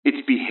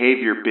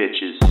Behavior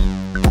Bitches.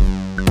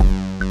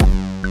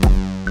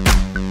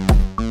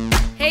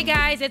 Hey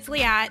guys, it's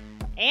Liat.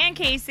 And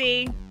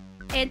Casey.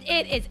 And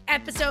it is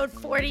episode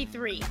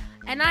 43.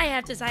 And I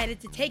have decided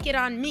to take it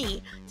on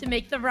me to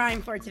make the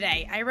rhyme for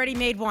today. I already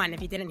made one,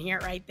 if you didn't hear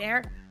it right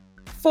there.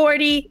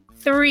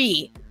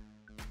 43.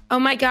 Oh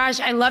my gosh,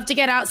 I love to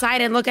get outside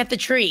and look at the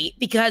tree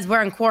because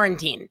we're in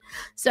quarantine.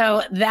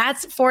 So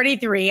that's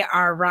 43,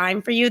 our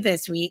rhyme for you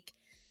this week.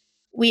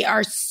 We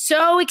are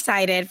so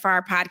excited for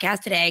our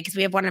podcast today because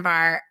we have one of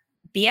our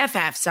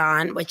BFFs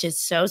on, which is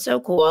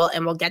so cool,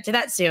 and we'll get to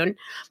that soon.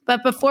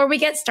 But before we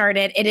get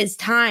started, it is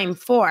time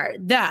for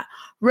the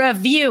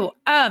review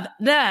of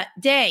the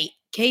day.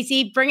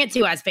 Casey, bring it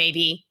to us,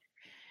 baby.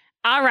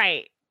 All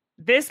right.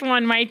 This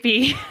one might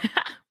be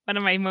one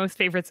of my most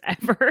favorites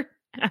ever.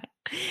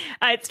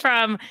 It's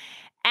from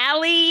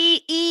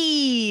Allie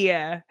E.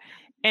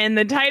 And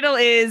the title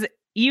is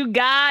You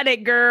Got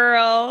It,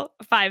 Girl.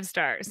 5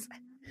 stars.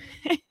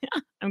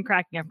 I'm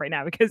cracking up right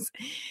now because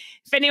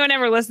if anyone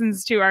ever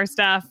listens to our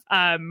stuff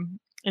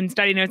in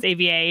Study Notes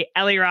ABA,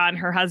 Eliran,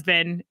 her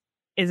husband,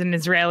 is an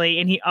Israeli,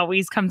 and he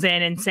always comes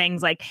in and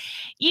sings like,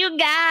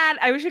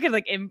 I wish we could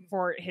like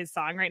import his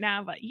song right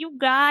now, but you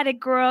got it,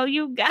 girl.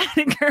 You got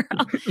it, girl.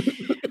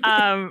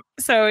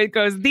 So it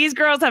goes, these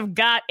girls have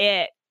got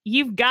it.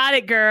 You've got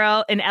it,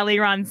 girl, in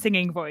Eliran's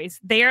singing voice.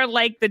 They are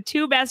like the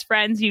 2 best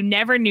friends you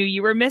never knew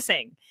you were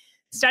missing.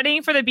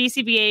 Studying for the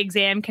BCBA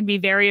exam can be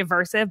very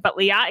aversive, but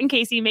Liat and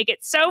Casey make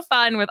it so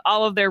fun with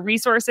all of their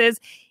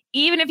resources.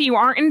 Even if you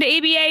aren't into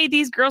ABA,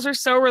 these girls are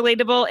so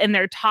relatable in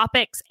their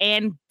topics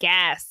and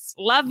guests.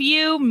 Love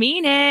you,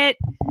 mean it.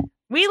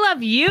 We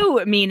love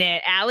you, mean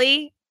it,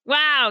 Allie.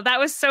 Wow, that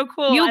was so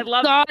cool. You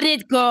got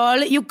it,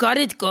 girl. You got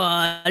it,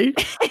 girl.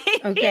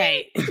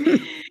 Okay.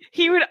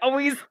 He would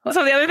always.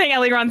 So the other thing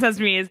Eliran says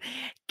to me is,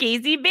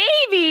 Casey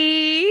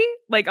baby,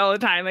 like all the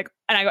time. Like,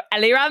 and I go,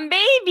 Eliran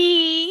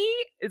baby.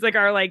 It's like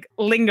our like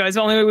lingo. It's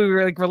the only way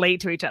we like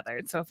relate to each other.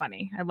 It's so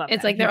funny. I love it.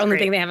 It's like their only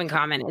thing they have in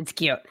common. It's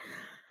cute.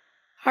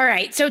 All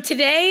right. So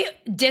today,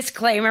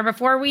 disclaimer,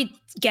 before we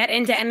get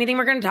into anything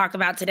we're going to talk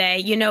about today,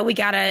 you know, we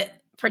got to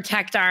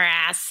protect our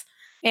ass.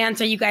 And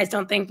so you guys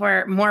don't think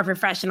we're more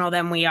professional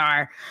than we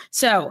are.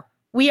 So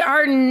we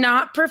are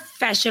not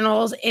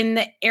professionals in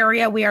the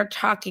area we are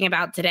talking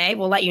about today.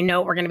 We'll let you know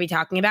what we're going to be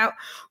talking about.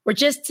 We're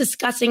just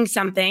discussing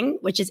something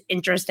which is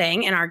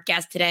interesting, and our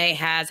guest today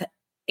has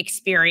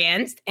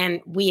experienced,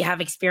 and we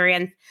have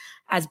experienced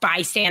as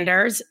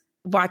bystanders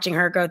watching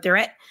her go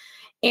through it.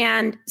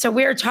 And so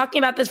we're talking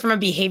about this from a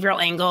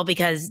behavioral angle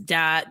because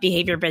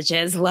behavior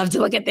bitches love to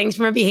look at things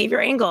from a behavior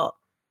angle.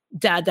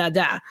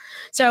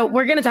 So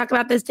we're going to talk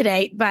about this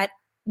today, but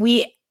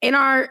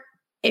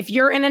if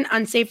you're in an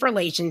unsafe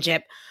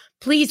relationship,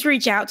 please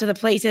reach out to the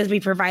places we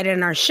provided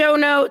in our show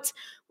notes.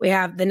 We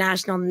have the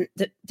National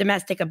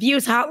Domestic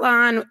Abuse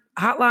Hotline,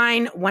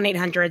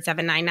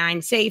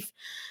 1-800-799-SAFE.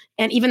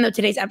 And even though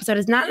today's episode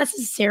is not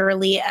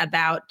necessarily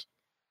about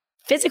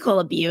physical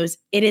abuse,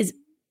 it is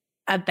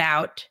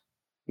about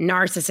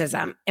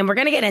narcissism. And we're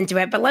going to get into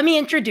it, but let me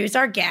introduce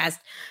our guest,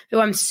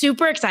 who I'm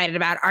super excited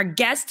about. Our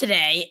guest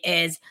today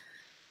is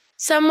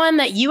someone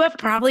that you have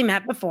probably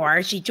met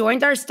before. She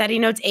joined our Study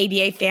Notes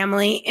ABA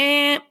family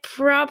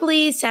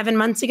probably 7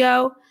 months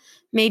ago,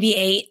 maybe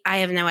 8. I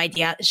have no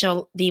idea.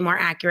 She'll be more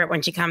accurate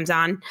when she comes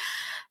on.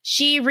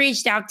 She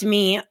reached out to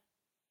me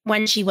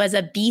when she was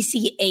a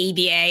BC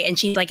ABA, and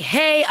she's like,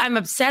 hey, I'm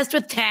obsessed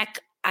with tech.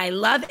 I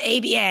love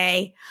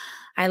ABA.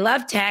 I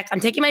love tech. I'm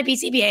taking my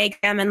BCBA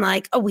exam in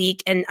like a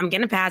week, and I'm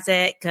going to pass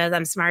it because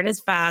I'm smart as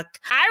fuck.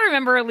 I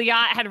remember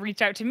Liat had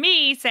reached out to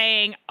me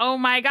saying, oh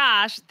my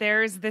gosh,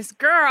 there's this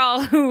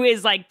girl who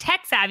is like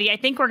tech savvy. I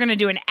think we're going to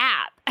do an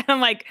app. And I'm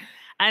like,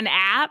 an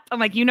app? I'm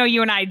like, you know,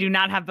 you and I do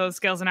not have those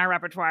skills in our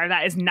repertoire.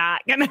 That is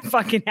not going to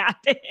fucking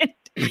happen.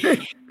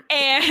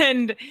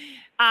 And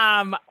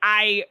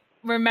I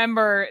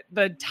remember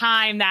the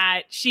time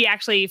that she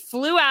actually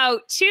flew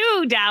out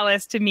to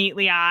Dallas to meet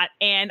Liat,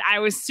 and I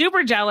was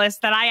super jealous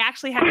that I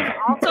actually had to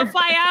also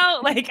fly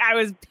out. Like, I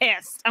was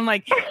pissed. I'm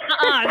like, this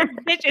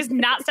bitch is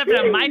not stepping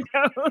on my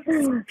toes.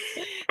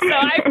 So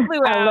I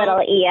flew out. A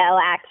little EO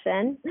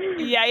action.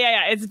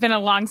 Yeah. It's been a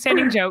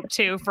long-standing joke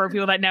too for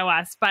people that know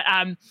us, but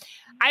I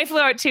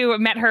flew out too,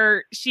 met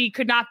her. She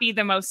could not be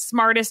the most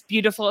smartest,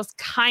 beautifulest,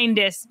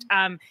 kindest,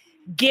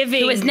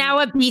 giving. Who is now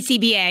a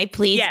BCBA.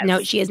 Please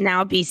note she is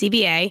now a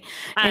BCBA.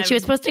 And she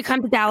was supposed to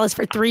come to Dallas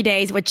for 3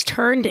 days, which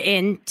turned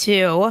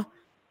into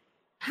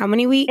how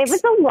many weeks? It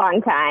was a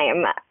long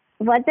time.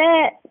 Was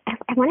it?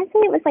 I want to say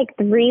it was like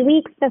 3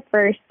 weeks the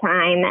first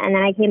time, and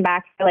then I came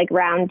back for like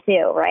round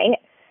 2, right?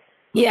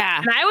 Yeah.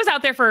 And I was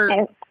out there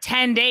for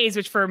 10 days,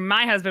 which for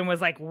my husband was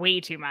like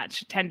way too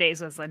much. 10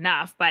 days was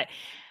enough. But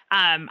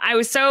I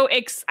was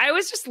I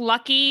was just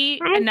lucky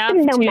enough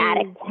to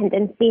nomadic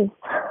tendencies.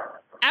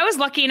 I was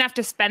lucky enough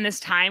to spend this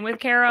time with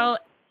Carol.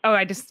 Oh,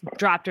 I just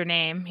dropped her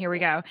name. Here we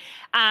go.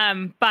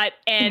 And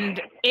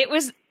it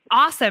was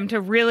awesome to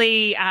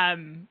really,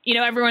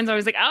 everyone's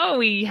always like, oh,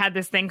 we had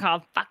this thing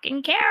called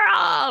fucking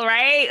Carol,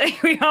 right?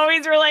 Like, we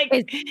always were like,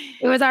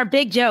 it was our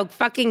big joke,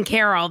 fucking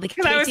Carol,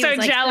 because I was so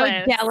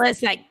jealous. So jealous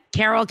that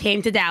Carol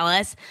came to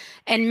Dallas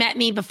and met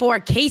me before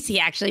Casey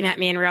actually met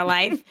me in real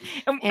life.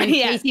 And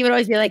Casey would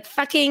always be like,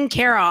 fucking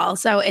Carol.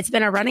 So it's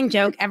been a running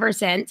joke ever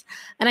since.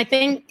 And I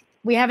think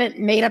we haven't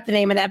made up the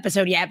name of the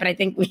episode yet, but I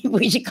think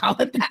we should call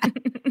it that.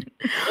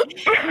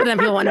 But then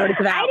people won't know what it's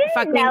about.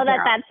 I didn't know that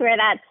that's where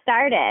that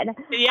started.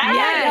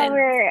 Yeah.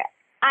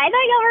 I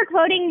thought y'all were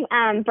quoting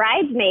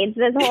Bridesmaids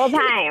this whole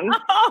time.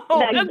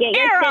 Get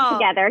your shit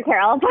together,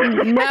 Carol.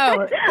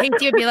 No,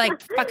 Casey would be like,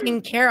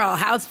 fucking Carol.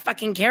 How's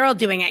fucking Carol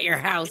doing at your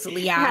house,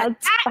 Liat?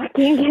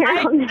 Fucking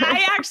Carol.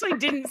 I actually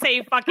didn't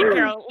say fucking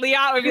Carol.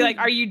 Liat would be like,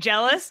 are you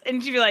jealous?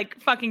 And she'd be like,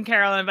 fucking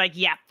Carol. And I'd be like,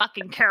 yeah,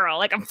 fucking Carol.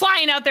 Like, I'm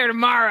flying out there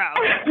tomorrow.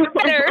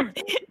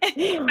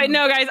 But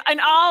no, guys,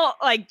 in all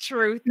like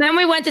truth. Then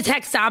we went to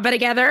Tech Saba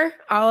together,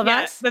 all of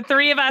us. The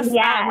three of us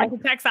went to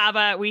Tech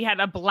Saba. We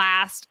had a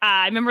blast.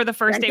 I remember the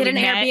first day we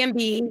met.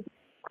 Airbnb.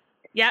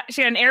 Yeah,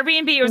 she had an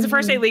Airbnb. It was the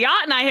first day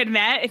Liat and I had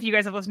met. If you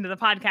guys have listened to the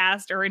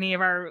podcast or any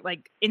of our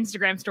like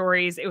Instagram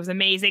stories, it was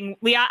amazing.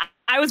 Liat,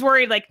 I was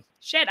worried like,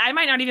 shit, I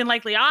might not even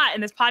like Liat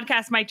and this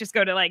podcast might just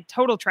go to like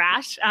total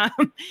trash.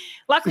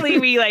 Luckily,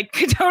 we like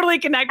totally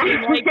connected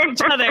and liked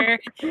each other.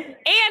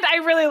 And I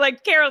really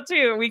liked Carol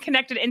too. We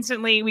connected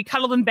instantly. We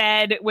cuddled in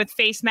bed with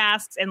face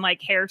masks and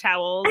like hair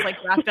towels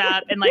like wrapped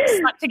up and like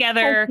slept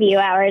together. A few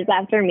hours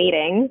after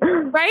meeting.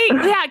 Right?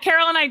 Yeah,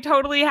 Carol and I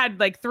totally had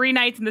like 3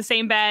 nights in the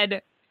same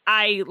bed.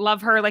 I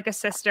love her like a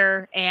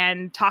sister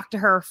and talk to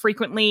her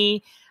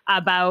frequently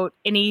about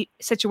any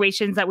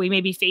situations that we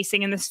may be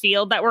facing in this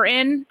field that we're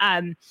in.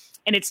 And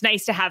it's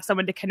nice to have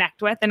someone to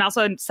connect with and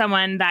also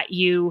someone that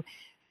you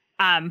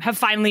have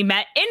finally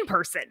met in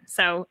person.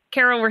 So,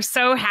 Carol, we're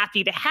so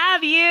happy to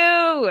have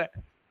you.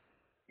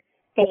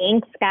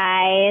 Thanks,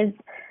 guys.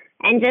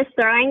 And just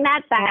throwing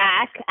that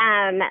back,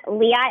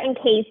 Liat and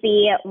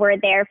Casey were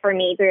there for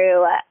me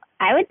through,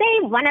 I would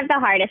say, one of the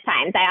hardest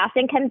times. I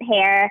often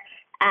compare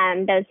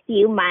those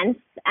few months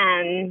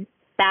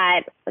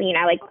that,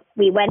 like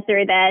we went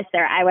through this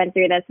or I went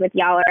through this with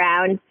y'all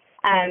around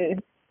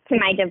to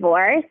my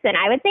divorce. And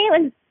I would say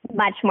it was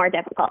much more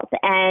difficult.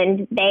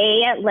 And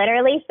they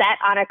literally sat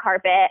on a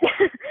carpet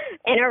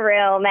in a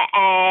room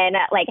and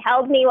like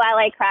held me while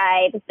I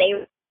cried.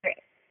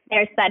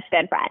 They're such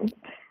good friends.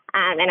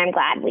 And I'm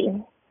glad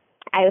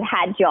I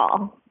had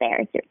y'all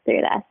there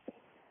through this.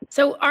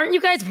 So aren't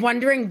you guys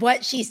wondering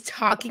what she's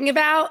talking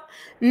about?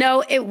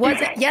 No, it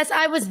wasn't. Yes,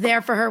 I was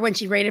there for her when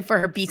she rated for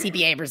her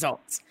BCBA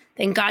results.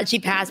 Thank God she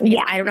passed me.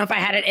 Yeah. I don't know if I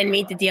had it in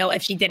me to deal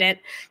if she didn't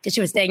because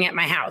she was staying at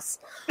my house.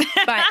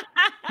 But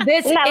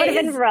that would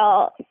have been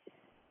real.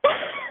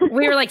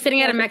 We were like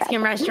sitting at a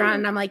Mexican restaurant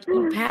and I'm like,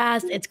 you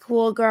passed. It's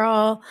cool,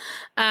 girl.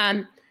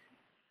 Kind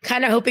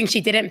of hoping she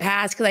didn't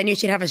pass because I knew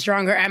she'd have a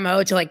stronger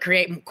MO to like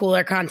create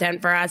cooler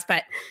content for us.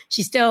 But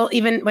she still,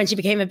 even when she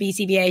became a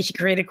BCBA, she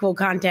created cool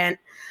content.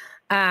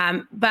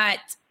 But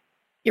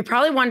you're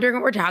probably wondering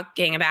what we're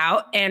talking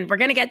about, and we're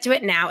going to get to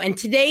it now. And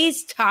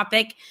today's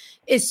topic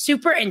is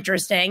super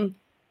interesting,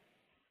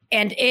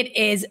 and it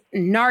is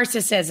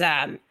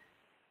narcissism.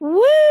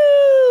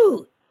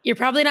 Woo! You're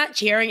probably not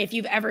cheering if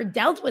you've ever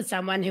dealt with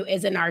someone who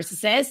is a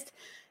narcissist.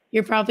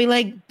 You're probably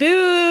like,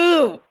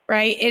 boo,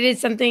 right? It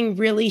is something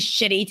really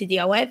shitty to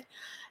deal with.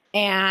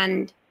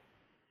 And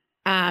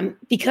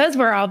because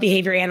we're all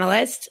behavior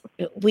analysts,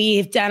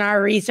 we've done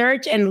our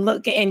research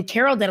and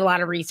Carol did a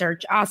lot of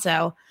research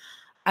also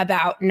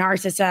about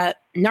narcissism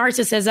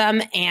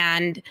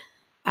and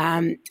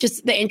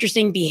just the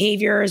interesting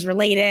behaviors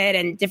related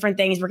and different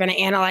things we're going to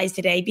analyze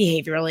today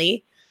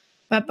behaviorally.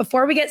 But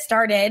before we get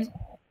started,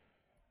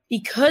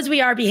 because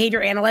we are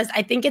behavior analysts,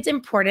 I think it's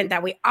important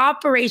that we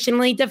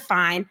operationally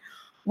define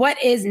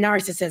what is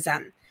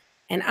narcissism.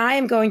 And I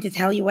am going to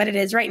tell you what it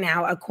is right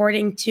now,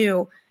 according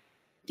to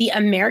the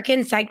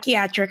American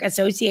Psychiatric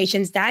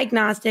Association's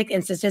Diagnostic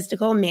and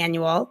Statistical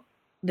Manual,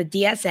 the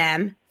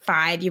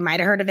DSM-5. You might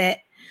have heard of it.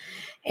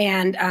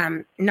 And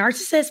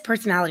narcissist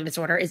personality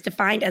disorder is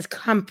defined as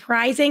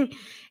comprising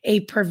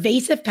a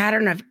pervasive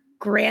pattern of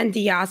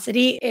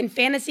grandiosity in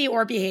fantasy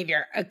or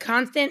behavior, a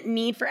constant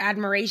need for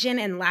admiration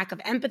and lack of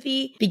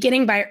empathy,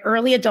 beginning by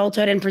early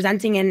adulthood and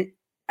presenting in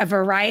a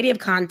variety of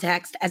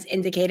contexts as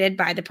indicated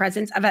by the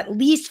presence of at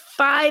least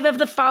 5 of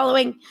the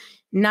following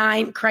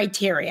 9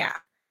 criteria.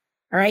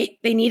 All right.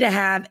 They need to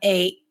have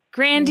a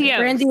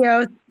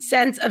grandiose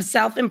sense of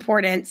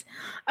self-importance,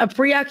 a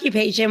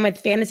preoccupation with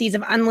fantasies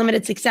of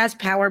unlimited success,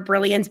 power,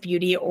 brilliance,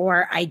 beauty,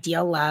 or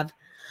ideal love,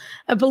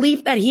 a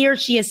belief that he or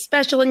she is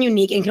special and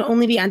unique and can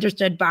only be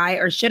understood by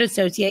or should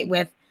associate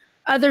with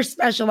other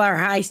special or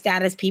high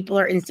status people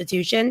or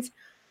institutions,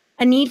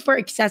 a need for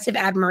excessive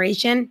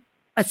admiration,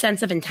 a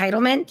sense of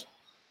entitlement,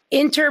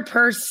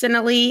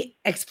 interpersonally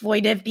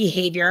exploitive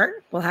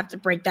behavior. We'll have to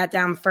break that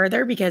down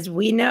further because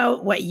we know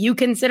what you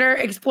consider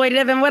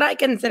exploitive and what I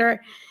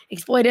consider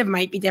exploitive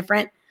might be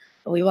different,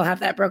 but we will have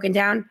that broken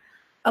down.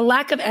 a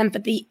lack of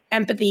empathy,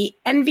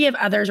 envy of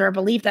others, or a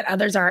belief that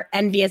others are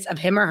envious of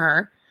him or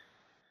her,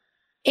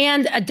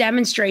 and a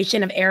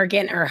demonstration of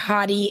arrogant or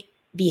haughty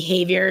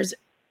behaviors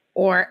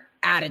or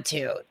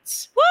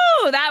attitudes.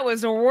 Woo, that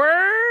was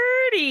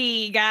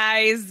wordy,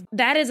 guys.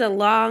 That is a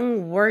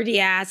long,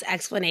 wordy-ass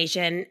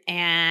explanation,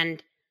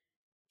 and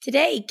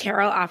today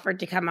Carol offered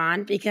to come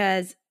on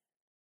because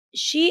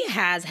she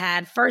has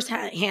had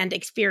firsthand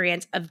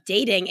experience of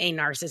dating a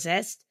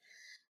narcissist,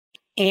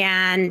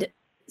 and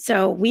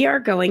so we are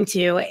going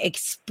to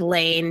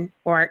explain,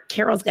 or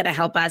Carol's going to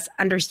help us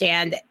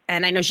understand.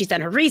 And I know she's done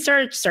her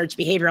research, searched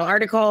behavioral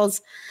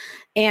articles.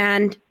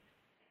 And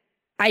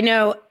I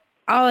know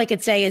all I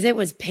could say is it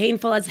was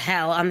painful as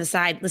hell on the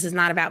side. This is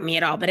not about me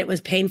at all, but it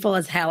was painful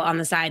as hell on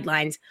the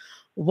sidelines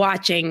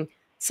watching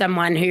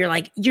someone who you're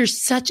like, you're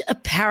such a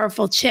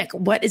powerful chick.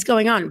 What is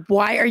going on?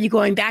 Why are you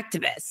going back to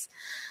this?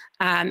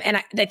 And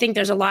I think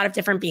there's a lot of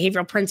different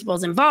behavioral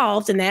principles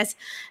involved in this.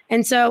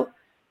 And so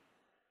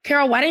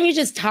Carol, why don't you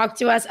just talk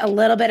to us a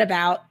little bit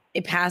about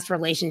a past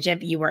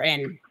relationship you were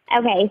in?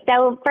 Okay,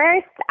 so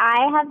first,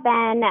 I have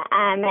been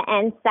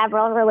in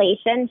several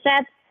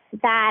relationships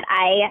that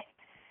I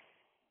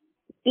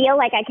feel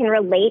like I can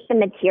relate the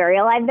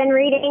material I've been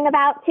reading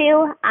about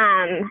to.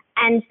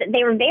 And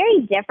they were very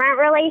different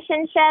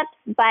relationships,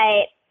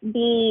 but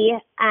the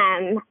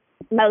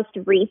most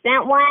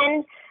recent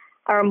one,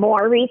 or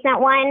more recent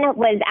one,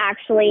 was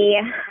actually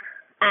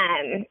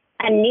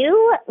a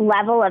new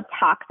level of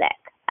toxic.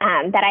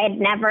 That I had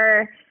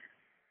never,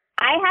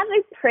 I have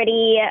a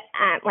pretty,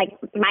 I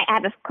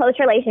have a close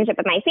relationship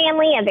with my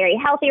family, a very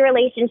healthy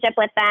relationship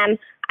with them.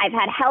 I've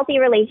had healthy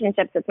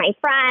relationships with my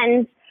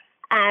friends.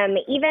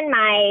 Even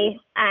my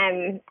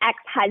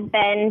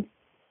ex-husband,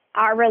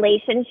 our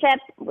relationship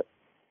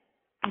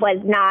was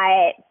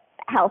not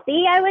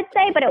healthy, I would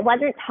say, but it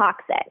wasn't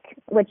toxic,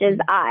 which is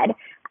odd.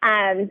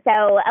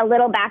 So a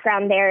little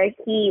background there,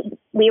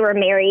 we were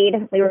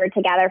married, we were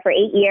together for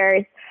 8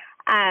 years,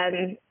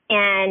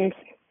 and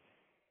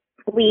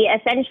we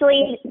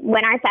essentially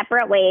went our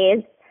separate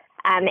ways.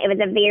 It was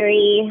a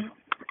very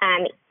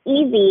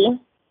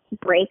easy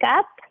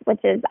breakup,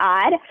 which is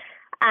odd.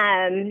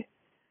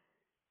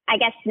 I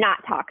guess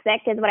not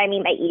toxic is what I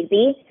mean by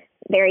easy.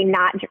 Very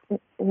not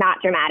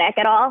dramatic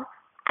at all.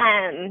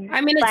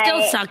 It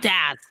still sucked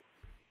ass.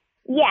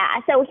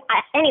 Yeah. So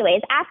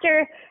anyways,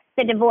 after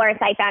the divorce,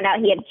 I found out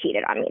he had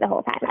cheated on me the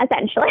whole time,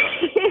 essentially.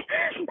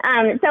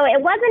 So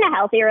it wasn't a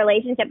healthy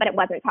relationship, but it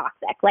wasn't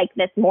toxic like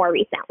this more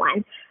recent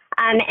one.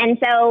 And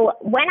so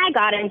when I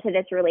got into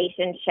this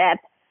relationship,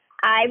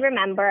 I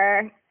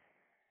remember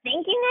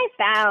thinking I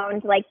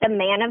found like the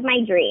man of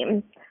my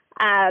dreams.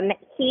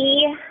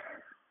 He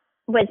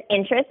was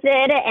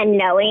interested in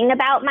knowing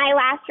about my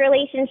last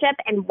relationship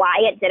and why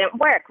it didn't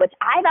work, which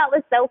I thought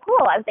was so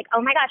cool. I was like,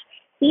 oh my gosh,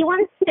 he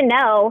wants to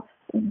know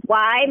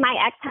why my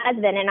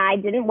ex-husband and I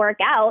didn't work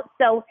out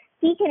so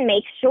he can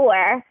make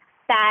sure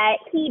that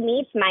he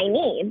meets my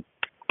needs.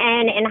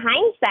 And in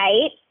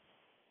hindsight,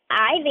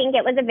 I think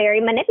it was a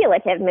very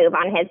manipulative move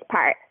on his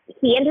part.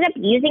 He ended up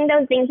using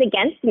those things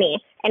against me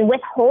and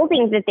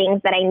withholding the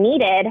things that I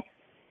needed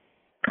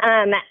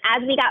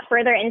as we got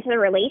further into the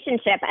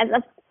relationship as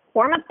a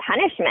form of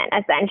punishment,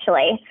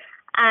 essentially.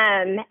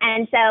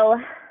 And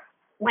so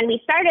when we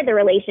started the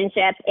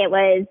relationship, it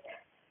was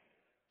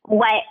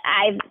what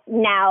I've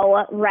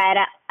now read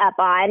up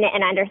on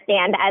and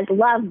understand as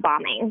love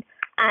bombing.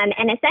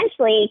 And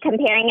essentially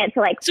comparing it to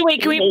like, so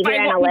wait,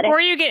 before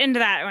you get into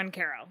that one,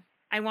 Carol,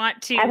 I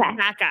want to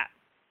back up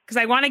because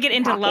I want to get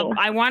into love.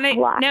 I want to,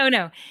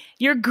 no,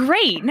 you're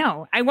great.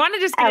 No, I want to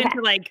just get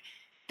into like,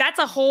 that's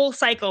a whole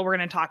cycle we're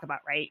going to talk about,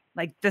 right?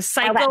 Like the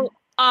cycle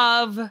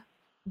of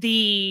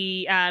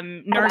the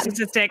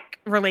narcissistic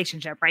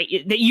relationship, right?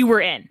 That you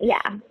were in.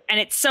 Yeah. And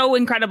it's so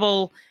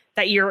incredible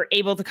that you're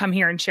able to come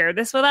here and share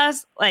this with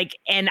us. Like,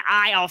 and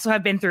I also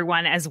have been through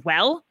one as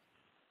well.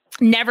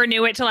 Never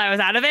knew it till I was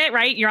out of it,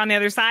 right? You're on the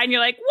other side and you're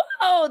like,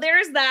 whoa,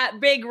 there's that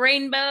big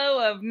rainbow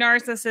of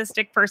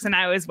narcissistic person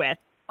I was with.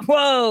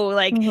 Whoa,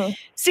 like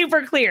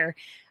super clear.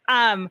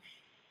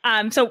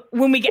 So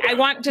when I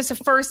want just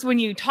first, when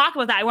you talk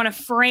about that, I want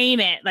to frame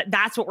it. Like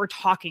that's what we're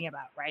talking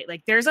about, right?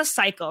 Like there's a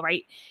cycle,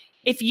 right?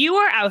 If you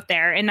are out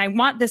there, and I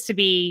want this to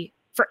be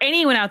for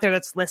anyone out there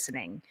that's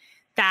listening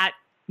that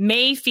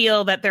may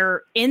feel that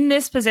they're in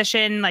this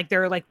position, like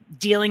they're like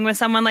dealing with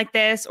someone like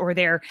this, or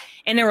they're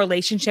in a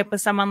relationship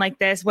with someone like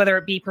this, whether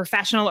it be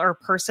professional or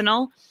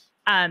personal,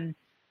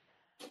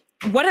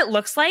 what it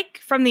looks like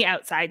from the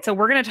outside. So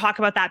we're going to talk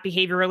about that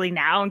behaviorally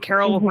now, and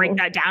Carol will break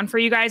that down for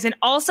you guys. And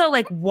also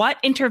like what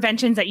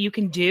interventions that you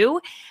can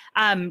do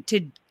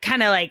to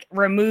kind of like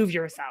remove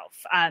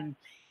yourself.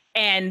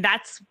 And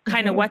that's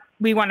kind of what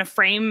we want to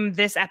frame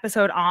this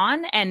episode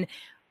on. And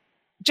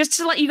just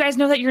to let you guys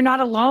know that you're not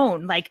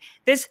alone. Like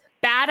this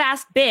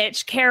badass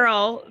bitch,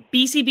 Carol,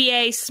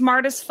 BCBA,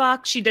 smart as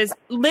fuck. She does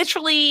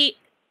literally,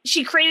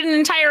 she created an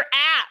entire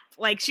app.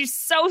 Like she's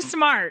so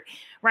smart,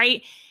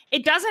 right?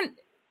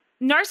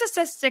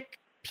 Narcissistic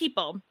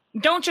people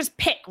don't just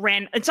pick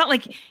random. It's not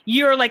like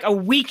you're like a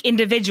weak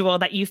individual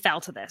that you fell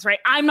to this, right?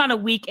 I'm not a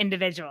weak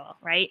individual,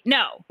 right?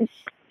 No.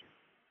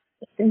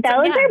 Those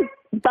are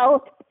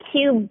both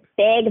two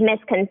big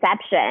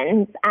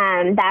misconceptions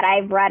that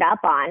I've read up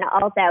on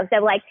also.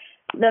 So like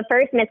the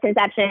first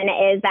misconception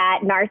is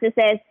that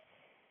narcissists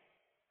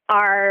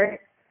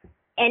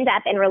end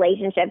up in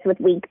relationships with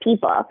weak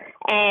people.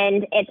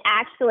 And it's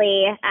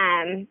actually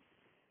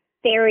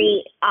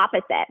very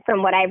opposite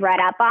from what I've read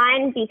up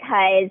on,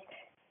 because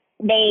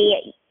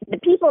the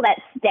people that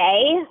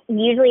stay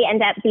usually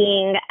end up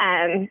being,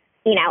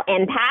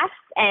 empaths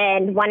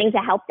and wanting to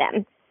help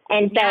them.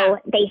 And so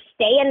they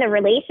stay in the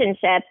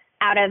relationship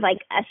out of like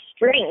a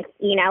strength,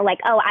 like,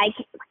 oh, I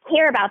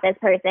care about this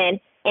person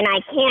and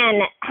I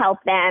can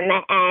help them.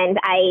 And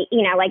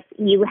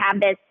you have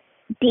this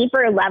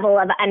deeper level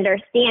of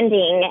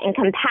understanding and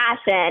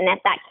compassion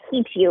that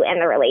keeps you in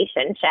the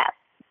relationship.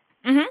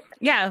 Mm-hmm.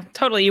 Yeah,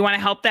 totally. You want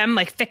to help them,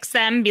 like fix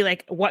them, be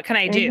like, what can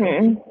I do?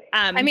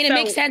 Mm-hmm. It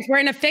makes sense. We're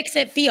in a fix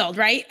it field,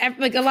 right?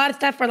 Like a lot of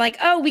stuff we're like,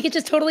 oh, we could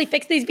just totally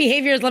fix these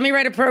behaviors. Let me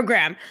write a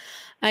program.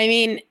 I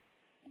mean,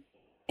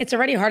 it's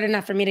already hard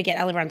enough for me to get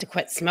Elleron to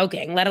quit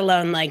smoking, let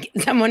alone like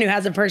someone who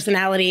has a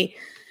personality,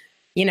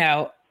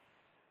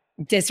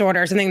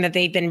 disorder, something that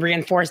they've been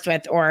reinforced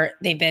with, or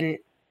they've been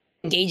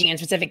engaging in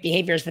specific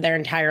behaviors for their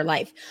entire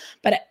life.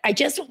 But I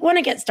just want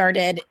to get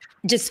started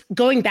just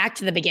going back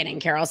to the beginning,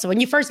 Carol. So when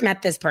you first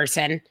met this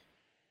person,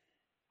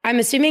 I'm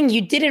assuming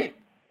you didn't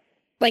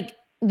like,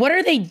 what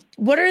are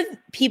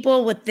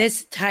people with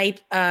this type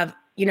of,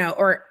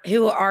 or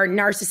who are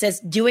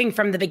narcissists doing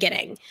from the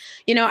beginning?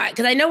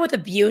 Because I know with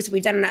abuse,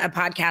 we've done a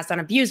podcast on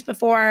abuse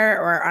before,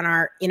 or on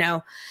our,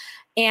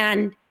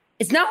 and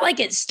it's not like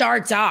it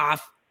starts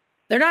off,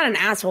 they're not an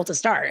asshole to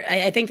start.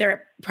 I think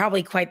they're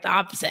probably quite the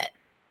opposite.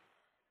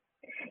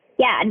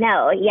 Yeah,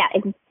 no, yeah,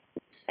 it's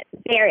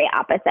very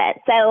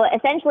opposite. So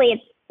essentially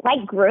it's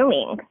like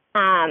grooming.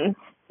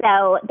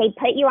 So they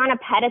put you on a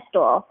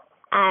pedestal.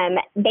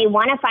 They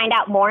want to find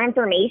out more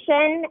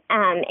information.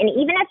 And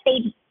even if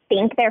they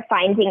think they're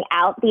finding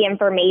out the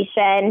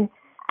information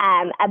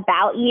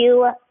about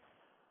you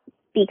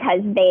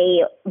because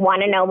they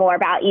want to know more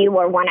about you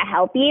or want to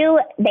help you,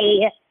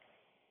 they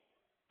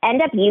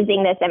end up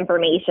using this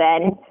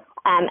information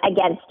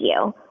against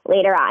you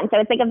later on. So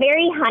it's like a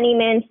very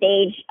honeymoon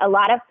stage, a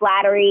lot of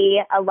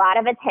flattery, a lot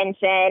of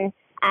attention.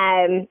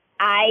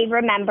 I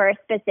remember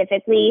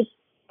specifically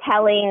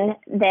telling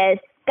this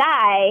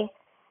guy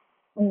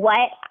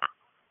what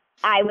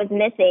I was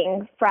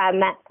missing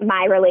from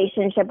my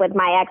relationship with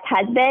my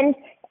ex-husband,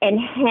 and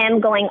him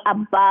going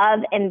above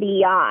and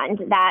beyond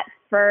that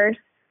first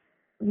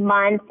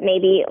month,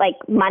 maybe like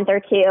month or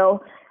two,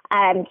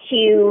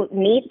 to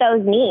meet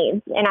those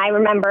needs. And I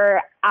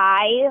remember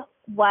I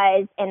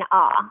was in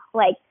awe.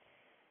 Like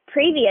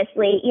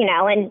previously,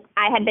 and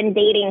I had been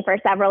dating for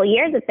several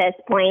years at this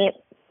point.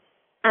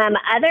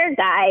 Other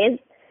guys,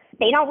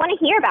 they don't want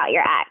to hear about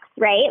your ex,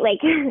 right? Like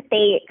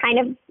they kind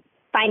of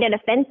find it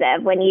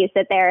offensive when you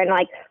sit there and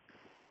like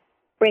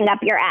bring up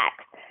your ex.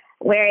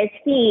 Whereas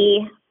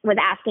he was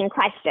asking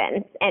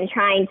questions and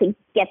trying to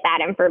get that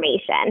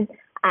information.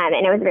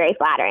 And it was very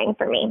flattering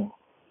for me.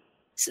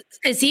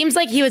 It seems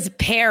like he was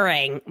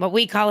pairing. What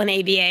we call an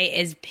ABA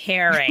is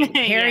pairing.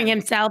 Pairing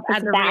himself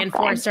as a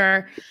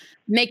reinforcer,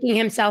 making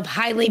himself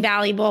highly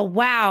valuable.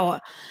 Wow.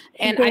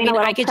 And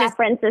I could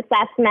preference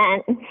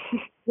assessment.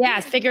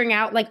 Yes, figuring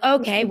out like,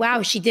 okay,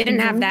 wow, she didn't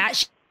have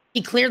that.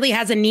 She clearly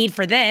has a need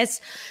for this.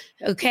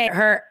 Okay,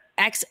 her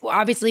ex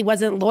obviously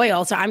wasn't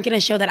loyal, so I'm going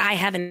to show that I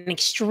have an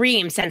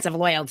extreme sense of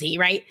loyalty,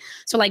 right?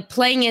 So like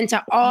playing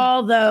into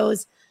all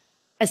those,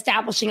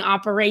 establishing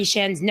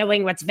operations,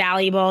 knowing what's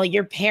valuable,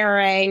 you're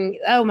pairing.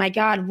 Oh my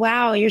God,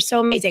 wow, you're so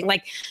amazing.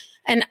 Like,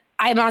 and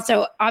I'm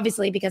also,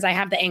 obviously, because I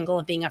have the angle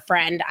of being a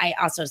friend, I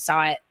also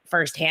saw it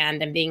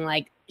firsthand and being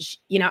like,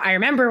 I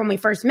remember when we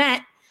first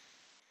met,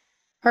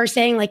 her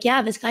saying like,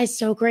 yeah, this guy's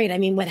so great. I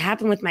mean, what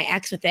happened with my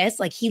ex with this,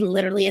 like he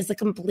literally is the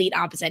complete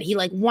opposite. He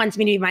like wants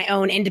me to be my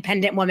own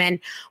independent woman.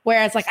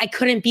 Whereas like I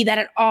couldn't be that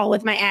at all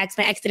with my ex.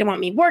 My ex didn't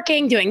want me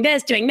working, doing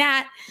this, doing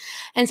that.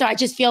 And so I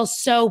just feel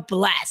so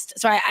blessed.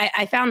 So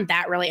I found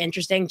that really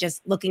interesting,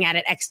 just looking at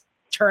it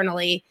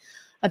externally,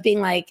 of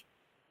being like,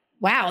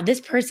 wow,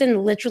 this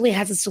person literally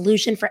has a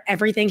solution for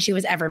everything she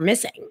was ever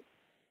missing.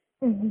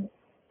 Mm-hmm.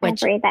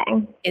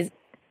 Everything.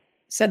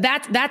 So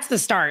that's the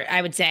start,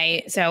 I would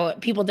say. So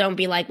people don't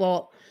be like,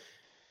 well,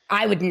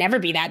 I would never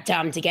be that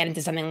dumb to get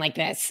into something like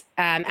this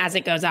as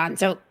it goes on.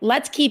 So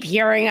let's keep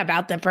hearing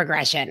about the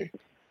progression.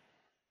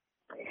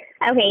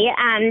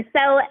 Okay.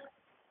 So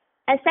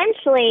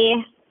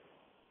essentially,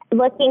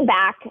 looking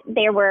back,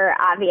 there were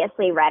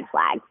obviously red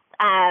flags.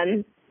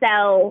 And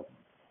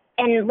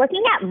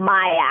looking at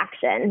my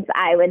actions,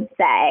 I would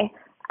say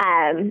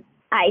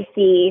I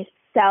see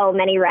so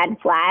many red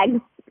flags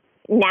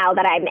now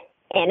that I'm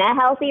in a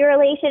healthy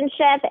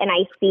relationship, and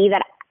I see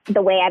that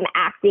the way I'm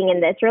acting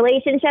in this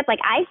relationship, like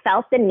I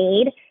felt the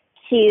need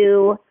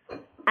to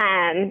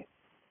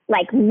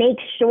like make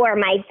sure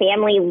my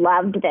family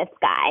loved this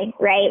guy,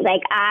 right?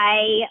 Like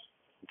I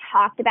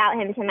talked about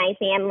him to my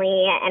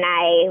family, and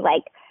I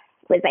like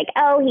was like,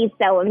 oh, he's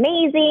so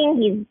amazing.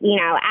 He's, you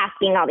know,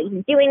 asking all these,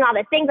 he's doing all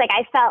these things. Like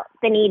I felt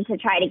the need to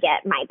try to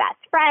get my best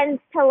friends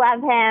to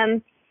love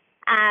him.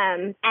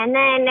 And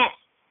then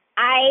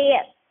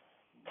I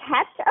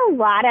kept a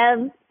lot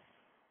of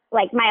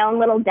like my own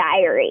little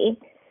diary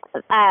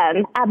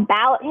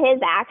about his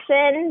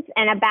actions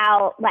and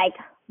about like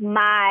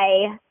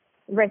my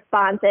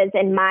responses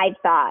and my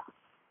thoughts.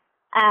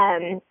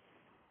 And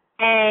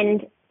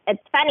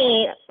it's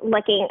funny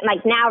looking,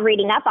 like now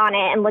reading up on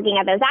it and looking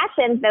at those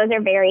actions, those are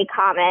very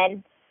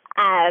common.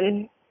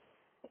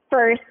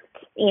 First,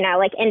 you know,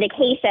 like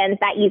indications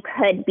that you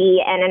could be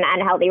in an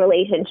unhealthy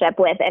relationship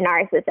with a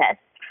narcissist.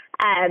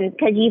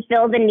 Because you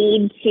feel the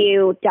need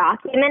to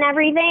document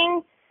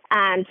everything,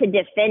 to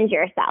defend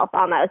yourself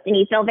almost, and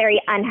you feel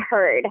very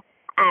unheard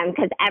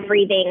because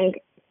everything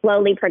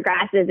slowly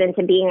progresses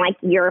into being like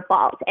your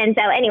fault. And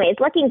so anyways,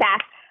 looking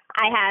back,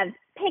 I have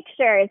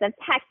pictures of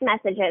text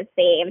messages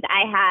saved.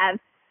 I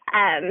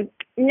have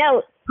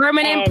notes.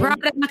 Permanent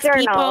products,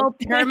 people.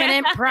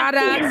 Permanent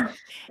products.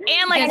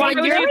 And like, why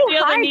would you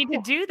feel the need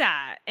to do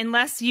that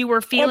unless you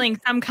were feeling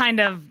some kind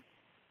of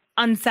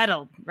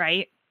unsettled,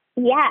 right?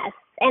 Yes.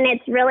 And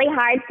it's really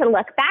hard to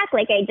look back.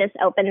 Like I just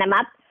opened them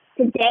up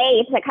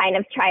today to kind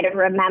of try to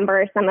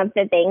remember some of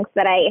the things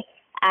that I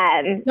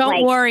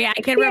don't worry, I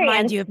can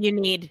remind you if you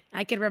need.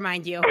 I can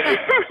remind you.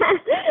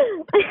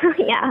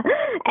 Yeah.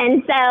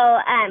 And so,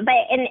 and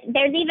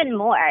there's even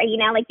more, you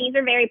know, like these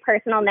are very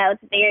personal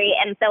notes,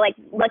 and so like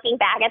looking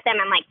back at them,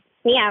 I'm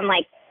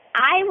like,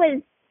 I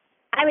was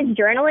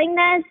journaling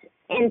this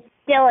and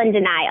still in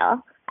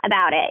denial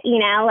about it, you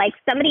know, like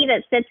somebody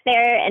that sits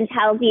there and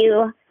tells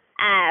you,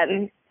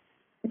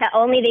 the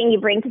only thing you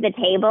bring to the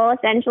table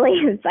essentially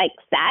is like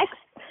sex.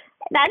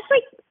 That's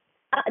just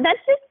a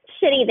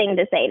shitty thing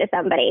to say to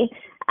somebody.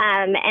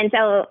 And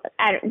so,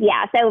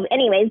 so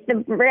anyways,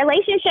 the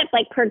relationship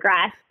like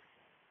progressed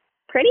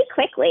pretty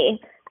quickly.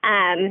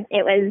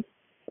 It was,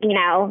 you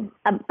know,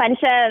 a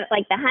bunch of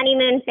like the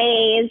honeymoon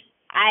phase.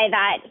 I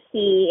thought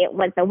he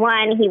was the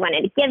one. He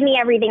wanted to give me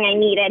everything I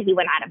needed. He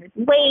went out of his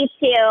way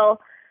to.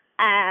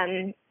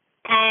 And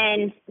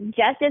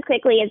just as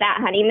quickly as that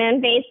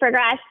honeymoon phase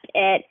progressed,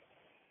 it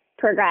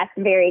progressed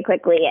very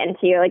quickly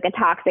into like a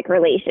toxic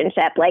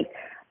relationship, like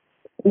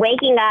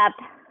waking me up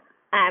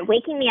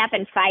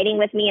and fighting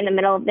with me in the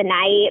middle of the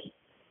night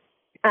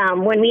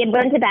when we had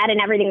gone to bed and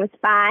everything was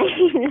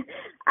fine.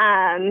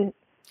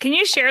 Can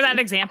you share that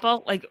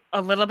example, like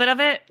a little bit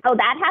of it? Oh,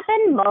 that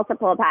happened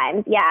multiple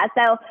times. Yeah.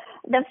 So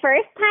the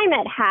first time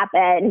it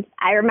happened,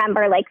 I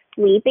remember like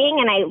sleeping,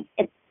 and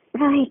it's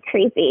really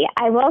creepy.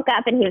 I woke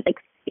up and he was like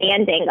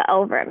standing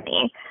over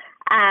me.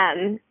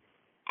 And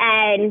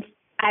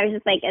I was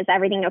just like, is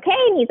everything okay?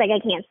 And he's like, I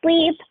can't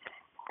sleep.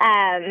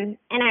 And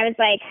I was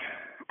like,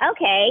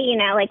 okay, you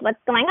know, like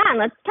what's going on?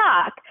 Let's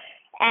talk.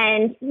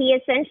 And he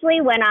essentially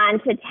went on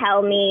to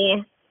tell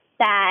me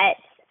that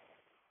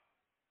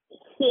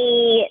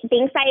he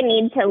thinks I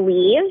need to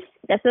leave.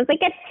 This was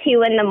like at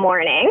 2 a.m.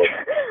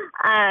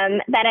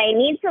 That I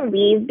need to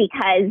leave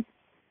because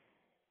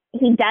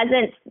he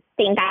doesn't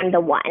think I'm the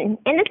one.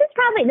 And this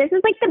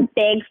is like the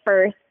big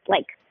first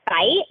like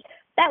fight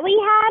that we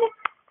had.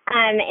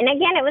 And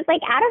again, it was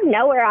like out of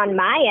nowhere on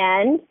my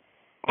end.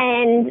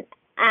 And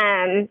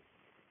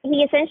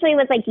he essentially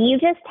was like, you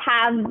just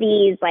have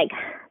these like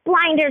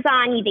blinders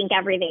on. You think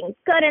everything's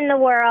good in the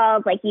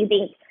world. Like you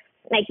think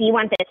like you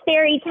want this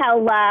fairy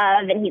tale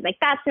love. And he's like,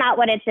 that's not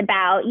what it's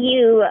about.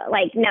 You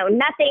like know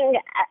nothing.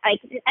 Like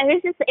it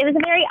was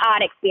a very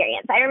odd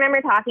experience. I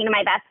remember talking to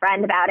my best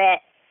friend about it.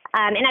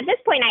 And at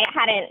this point I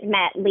hadn't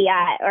met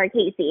Leah or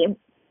Casey.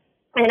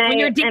 And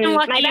you're damn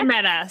lucky you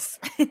met us.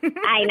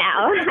 I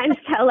know. I'm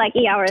so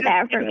lucky y'all were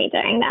there for me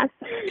during this.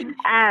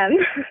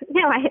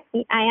 No, I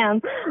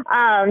am.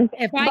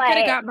 If I could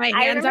have got my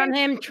hands on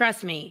him,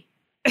 trust me.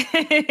 So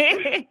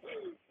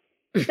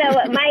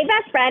my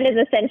best friend is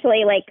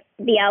essentially like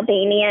the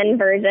Albanian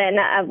version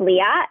of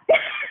Leah.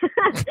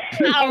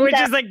 Which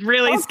is like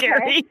really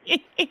scary.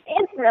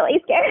 It's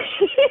really scary.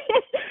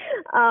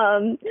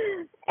 And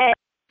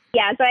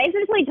yeah, so I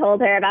essentially told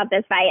her about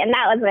this fight, and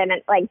that was when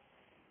it, like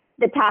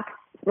the toxic,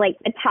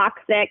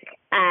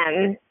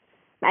 I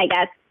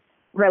guess,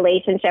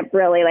 relationship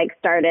really like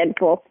started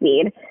full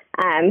speed.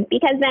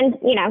 Because then,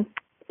 you know,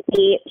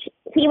 he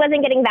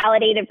wasn't getting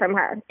validated from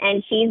her,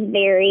 and she's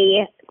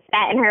very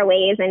set in her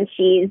ways, and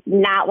she's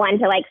not one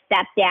to like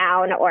step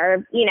down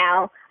or, you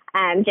know,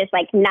 just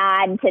like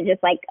nod to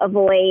just like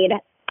avoid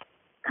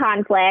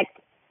conflict.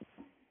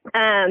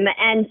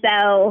 And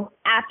so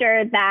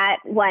after that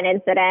one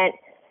incident,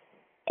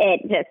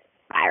 it just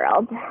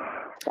spiraled.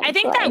 I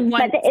think that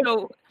one.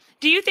 So,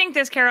 do you think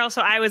this, Carol?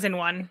 So, I was in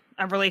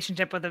a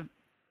relationship with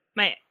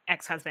my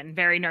ex-husband,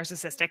 very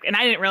narcissistic, and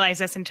I didn't realize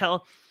this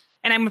until.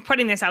 And I'm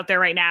putting this out there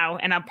right now,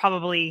 and I'll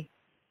probably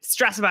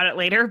stress about it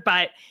later.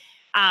 But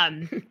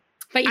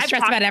you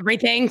stress about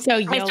everything, so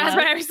I stress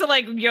about everything. So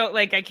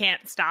like I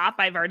can't stop.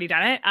 I've already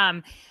done it.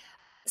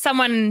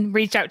 Someone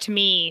reached out to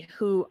me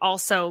who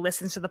also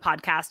listens to the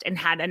podcast and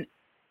had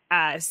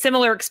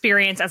similar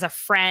experience as a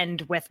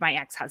friend with my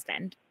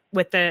ex-husband,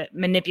 with the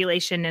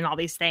manipulation and all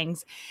these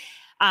things.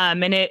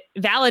 And it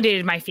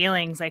validated my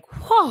feelings like,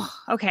 whoa,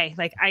 okay.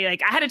 I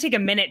had to take a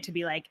minute to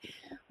be like,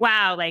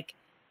 wow, like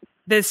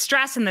the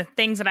stress and the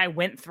things that I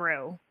went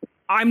through,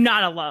 I'm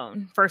not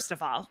alone. First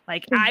of all,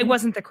 like I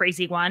wasn't the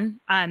crazy one.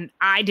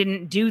 I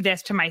didn't do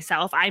this to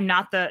myself. I'm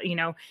not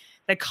the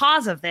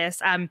cause of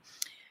this.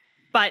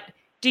 But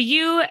do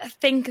you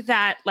think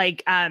that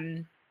like,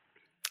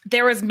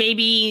 there was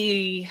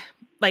maybe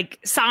like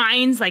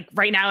signs like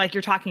right now, like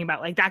you're talking about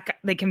like that,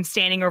 like him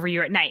standing over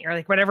you at night or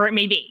like whatever it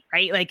may be,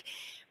 right? Like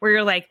where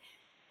you're like,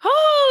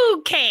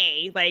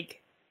 okay,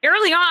 like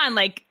early on,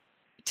 like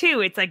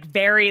too, it's like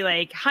very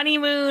like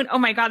honeymoon. Oh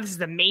my God, this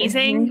is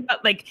amazing.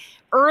 But like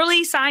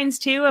early signs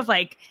too of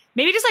like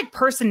maybe just like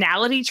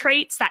personality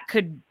traits that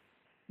could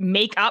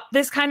make up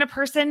this kind of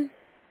person.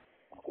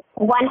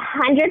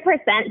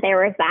 100% there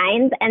were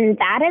signs, and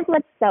that is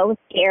what's so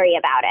scary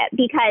about it,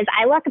 because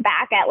I look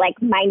back at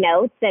like my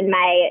notes and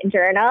my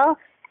journal,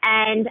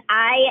 and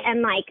I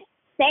am like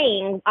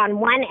saying on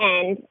one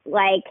end,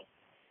 like,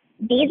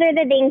 these are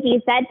the things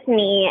you said to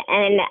me,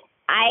 and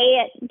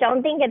I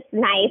don't think it's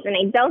nice, and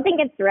I don't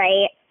think it's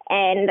right,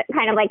 and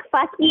kind of like,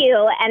 fuck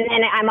you. And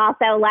then I'm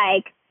also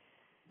like,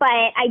 but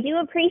I do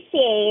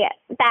appreciate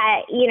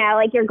that,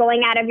 like you're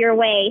going out of your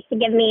way to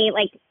give me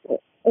like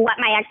what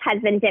my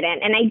ex-husband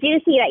didn't. And I do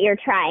see that you're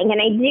trying.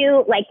 And I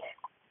do, like,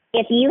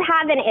 if you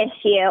have an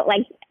issue,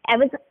 like, it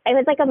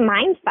was like a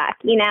mind fuck,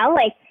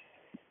 like,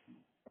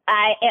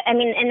 I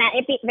mean, and that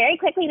it very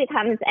quickly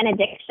becomes an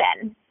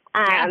addiction.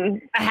 A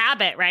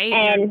habit, right?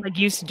 And you're, like,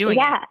 used to doing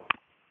it.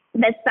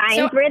 The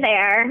signs were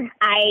there.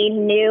 I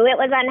knew it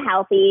was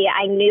unhealthy.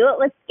 I knew it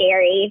was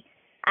scary.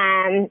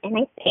 And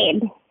I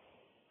stayed.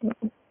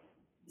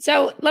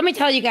 So let me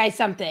tell you guys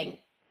something.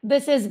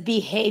 This is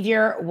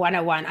behavior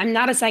 101. I'm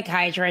not a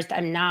psychiatrist. I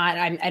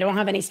don't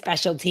have any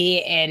specialty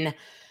in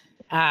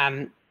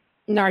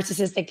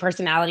narcissistic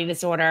personality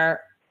disorder.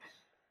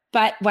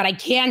 But what I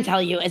can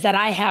tell you is that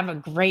I have a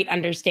great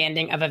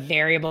understanding of a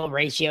variable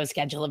ratio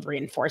schedule of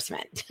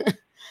reinforcement.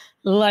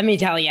 Let me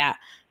tell you,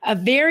 a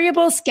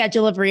variable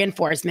schedule of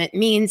reinforcement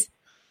means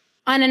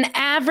on an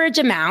average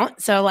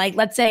amount. So like,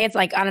 let's say it's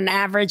like on an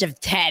average of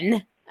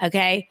 10,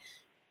 okay?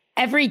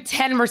 Every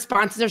 10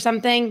 responses or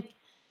something.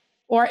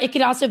 Or it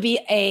could also be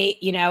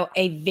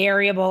a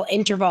variable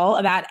interval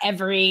about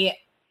every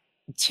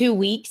 2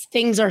 weeks.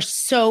 Things are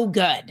so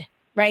good,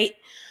 right?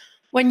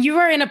 When you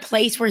are in a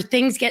place where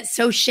things get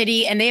so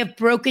shitty and they have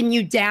broken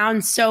you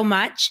down so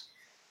much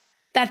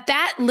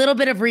that little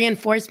bit of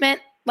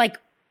reinforcement, like,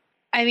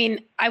 I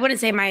mean, I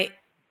wouldn't say I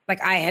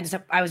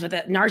was with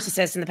a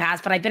narcissist in the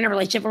past, but I've been in a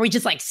relationship where we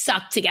just like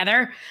sucked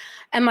together,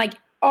 and like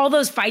all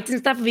those fights and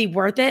stuff would be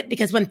worth it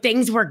because when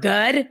things were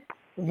good,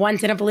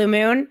 once in a blue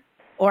moon,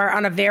 or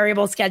on a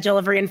variable schedule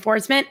of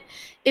reinforcement,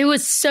 it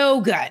was so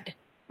good,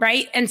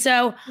 right? And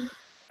so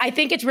I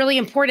think it's really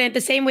important,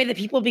 the same way that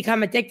people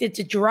become addicted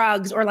to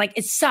drugs, or like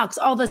it sucks,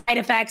 all the side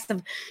effects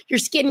of your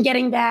skin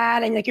getting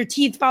bad and like your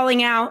teeth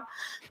falling out.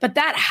 But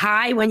that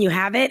high when you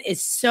have it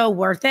is so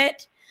worth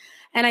it.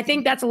 And I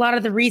think that's a lot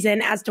of the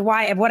reason as to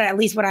why, at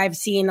least what I've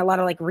seen, a lot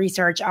of like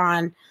research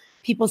on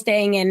people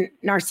staying in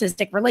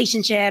narcissistic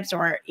relationships,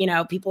 or,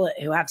 people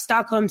who have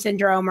Stockholm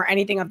syndrome or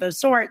anything of those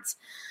sorts,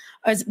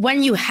 is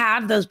when you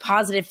have those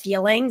positive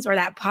feelings or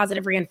that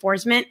positive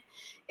reinforcement,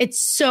 it's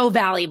so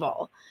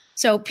valuable.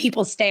 So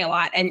people stay a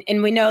lot.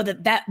 And we know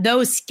that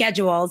those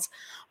schedules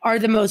are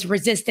the most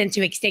resistant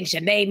to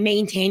extinction. They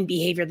maintain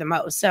behavior the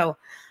most. So,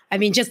 I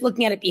mean, just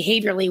looking at it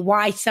behaviorally,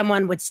 why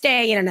someone would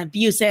stay in an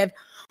abusive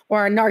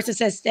or a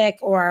narcissistic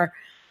or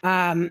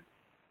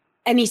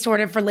any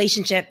sort of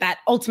relationship that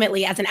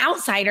ultimately, as an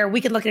outsider,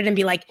 we could look at it and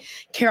be like,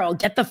 Carol,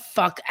 get the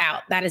fuck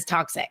out. That is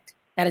toxic.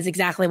 That is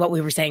exactly what we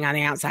were saying on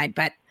the outside.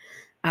 But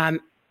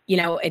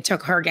it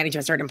took her getting to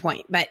a certain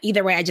point. But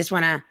either way, I just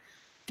want to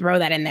throw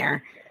that in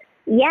there.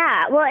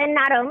 Yeah. Well, and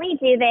not only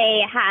do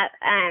they have,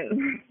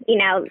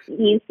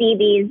 you see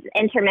these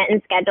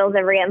intermittent schedules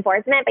of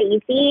reinforcement, but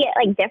you see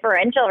like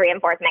differential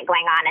reinforcement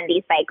going on in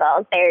these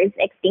cycles. There's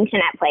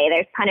extinction at play.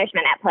 There's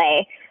punishment at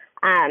play.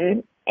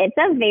 It's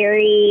a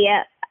very,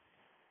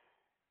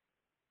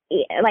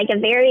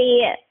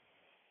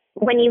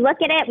 when you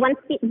look at it,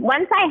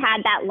 once I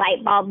had that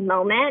light bulb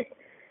moment,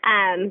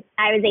 I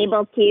was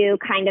able to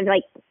kind of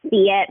like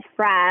see it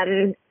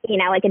from,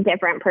 like a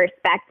different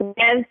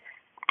perspective,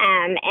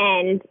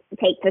 and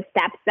take the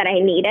steps that I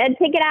needed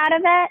to get out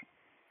of it.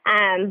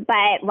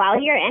 But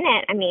while you're in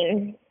it, I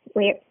mean,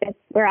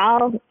 we're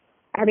all,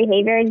 our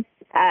behaviors,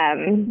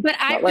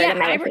 what word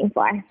am I looking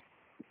for?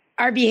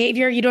 Our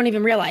behavior, you don't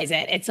even realize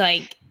it. It's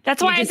like,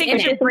 that's why I think we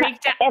should break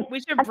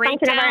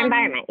down our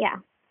environment. Yeah.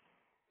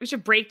 We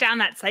should break down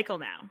that cycle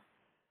now.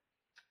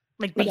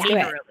 Like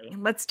behaviorally.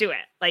 Let's do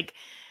it. Like,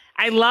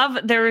 I love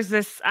there's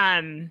this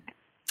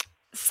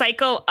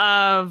cycle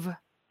of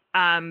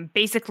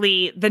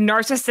basically the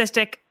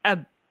narcissistic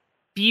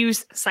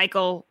abuse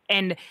cycle.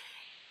 And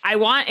I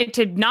want it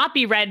to not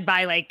be read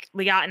by like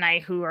Liat and I,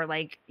 who are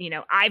like,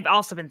 I've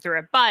also been through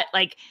it, but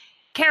like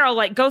Carol,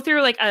 like go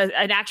through like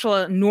an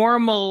actual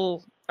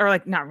normal or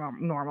like not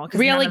normal.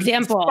 Real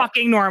example.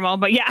 Fucking normal.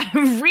 But yeah,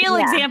 real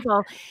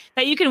example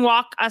that you can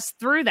walk us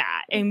through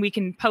that and we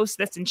can post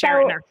this and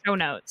share it in our show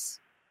notes.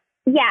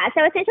 Yeah.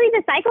 So essentially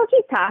the cycle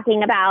she's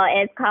talking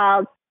about is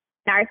called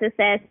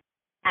narcissist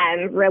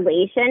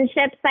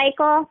relationship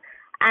cycle.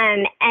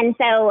 And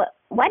so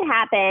what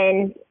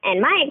happened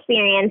in my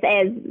experience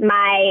is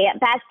my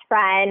best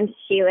friend,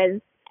 she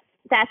was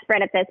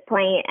desperate at this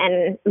point,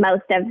 and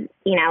most of,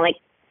 like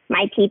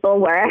my people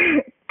were,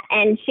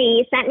 and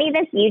she sent me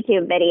this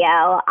YouTube video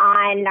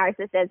on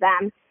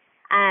narcissism.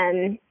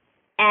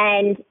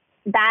 And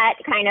that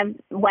kind of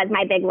was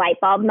my big light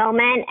bulb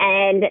moment.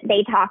 And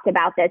they talked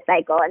about this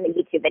cycle in the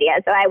YouTube video.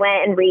 So I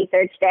went and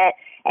researched it,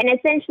 and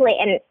essentially,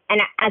 and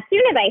as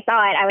soon as I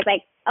saw it, I was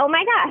like, oh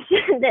my gosh,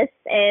 this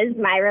is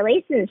my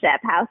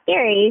relationship. How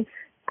scary.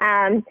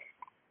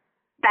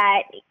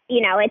 But,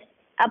 it's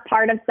a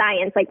part of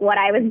science, like what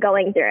I was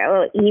going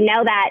through. You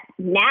know that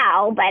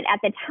now, but at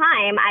the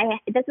time,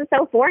 this is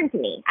so foreign to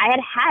me. I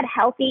had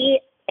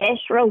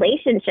healthy-ish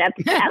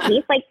relationships, at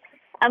least like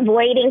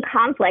avoiding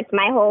conflict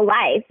my whole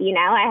life.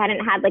 I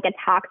hadn't had like a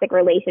toxic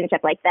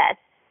relationship like this.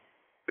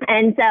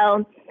 And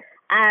so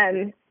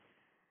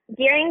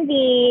during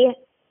the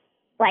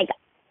like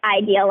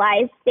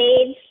idealized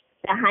stage,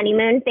 the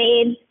honeymoon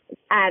phase,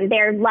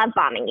 they're love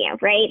bombing you,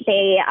 right?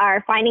 They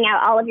are finding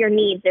out all of your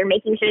needs. They're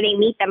making sure they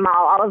meet them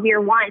all of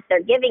your wants.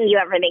 They're giving you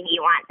everything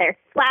you want. They're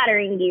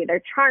flattering you.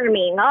 They're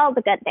charming, all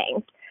the good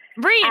things.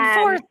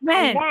 Reinforcement.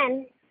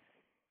 And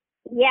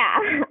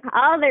then,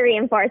 all the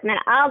reinforcement,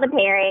 all the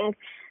pairings,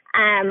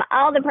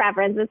 all the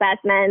preference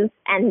assessments.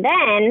 And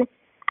then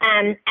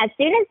as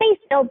soon as they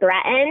feel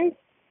threatened,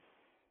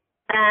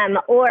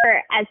 or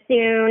as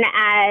soon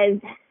as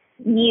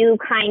you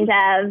kind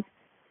of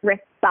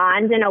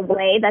respond in a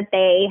way that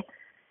they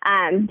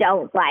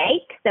don't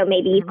like. So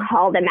maybe you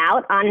call them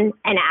out on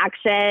an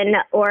action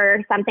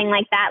or something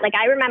like that. Like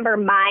I remember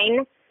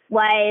mine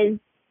was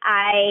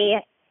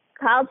I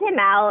called him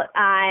out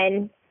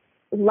on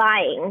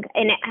lying.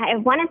 And I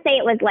want to say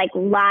it was like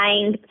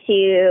lying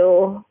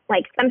to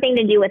like something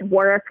to do with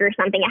work or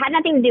something. It had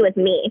nothing to do with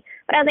me.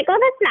 But I was like, oh,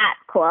 that's not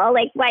cool.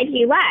 Like, why'd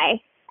you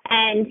lie?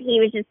 And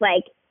he was just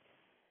like,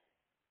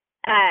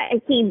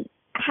 he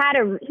had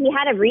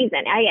a reason.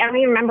 I don't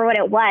even remember what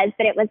it was,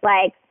 but it was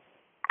like,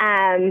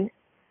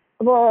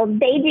 well,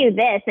 they do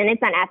this and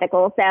it's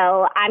unethical,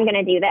 so I'm going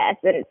to do this.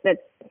 And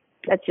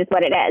that's just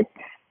what it is.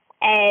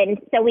 And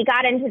so we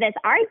got into this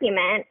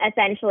argument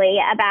essentially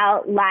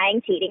about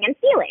lying, cheating, and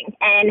stealing.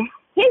 And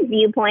his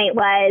viewpoint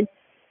was,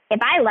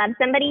 if I love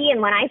somebody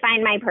and when I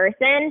find my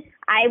person,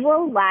 I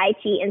will lie,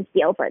 cheat, and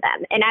steal for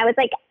them. And I was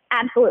like,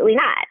 absolutely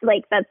not.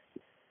 Like, that's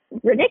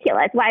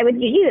ridiculous. Why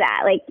would you do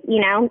that? Like,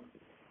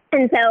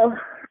 And so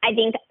I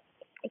think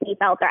he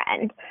felt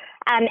threatened.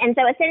 And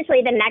so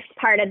essentially the next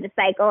part of the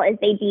cycle is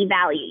they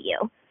devalue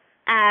you.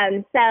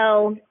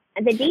 So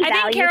the devalue.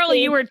 I think, Carol,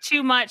 you were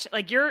too much.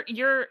 Like you're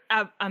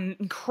an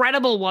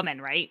incredible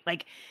woman, right?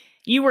 Like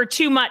you were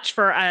too much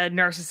for a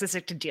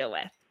narcissistic to deal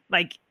with.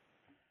 Like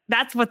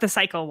that's what the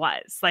cycle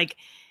was. Like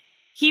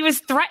he was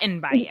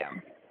threatened by you.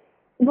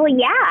 Well,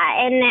 yeah.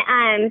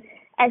 And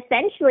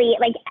essentially,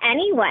 like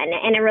anyone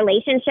in a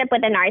relationship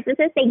with a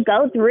narcissist, they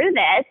go through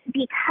this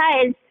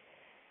because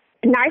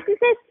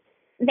narcissists,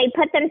 they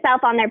put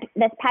themselves on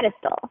this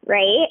pedestal,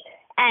 right?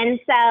 And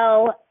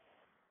so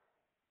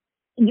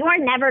you're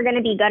never going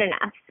to be good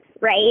enough,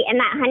 right? In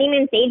that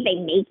honeymoon stage, they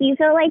make you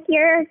feel like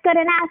you're good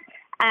enough.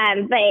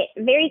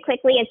 But very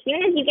quickly, as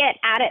soon as you get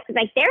out of,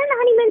 like they're in the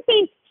honeymoon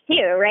stage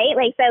too, right?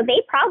 Like, so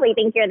they probably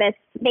think you're this,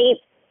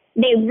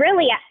 they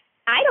really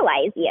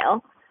idolize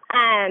you.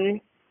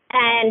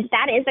 And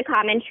that is a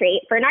common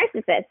trait for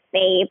narcissists.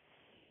 They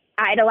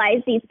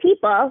idolize these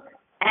people.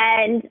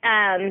 And,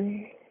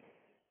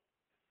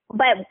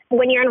 but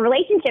when you're in a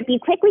relationship, you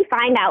quickly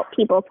find out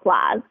people's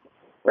flaws,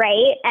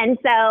 right? And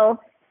so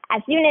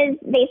as soon as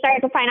they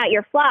start to find out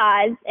your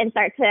flaws and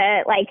start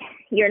to like,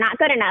 you're not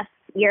good enough,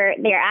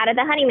 they're out of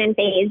the honeymoon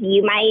phase,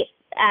 you might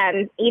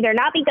either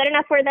not be good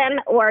enough for them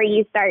or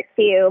you start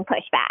to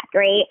push back,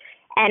 right?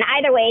 And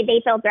either way,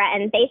 they feel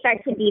threatened. They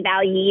start to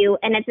devalue you,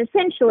 and it's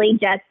essentially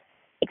just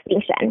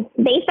extinction.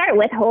 They start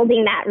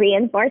withholding that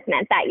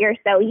reinforcement that you're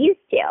so used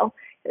to,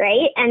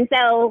 right? And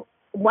so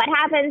what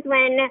happens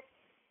when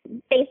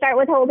they start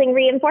withholding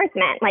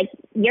reinforcement? Like,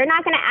 you're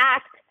not going to,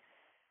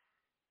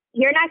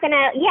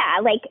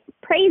 like,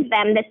 praise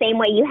them the same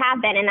way you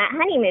have been in that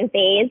honeymoon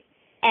phase.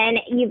 And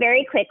you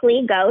very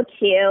quickly go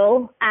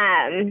to,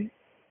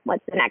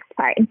 what's the next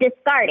part?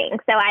 Discarding.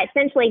 So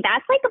essentially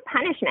that's like a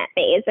punishment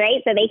phase,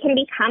 right? So they can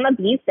become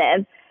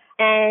abusive,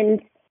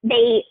 and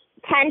they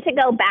tend to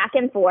go back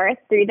and forth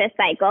through this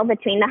cycle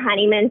between the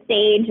honeymoon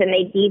stage, and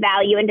they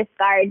devalue and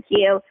discard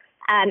you.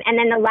 And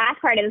then the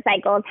last part of the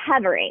cycle is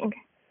hovering,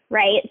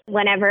 right?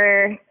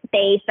 Whenever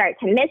they start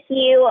to miss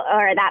you,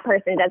 or that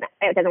person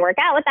doesn't work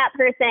out with that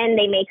person,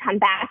 they may come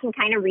back and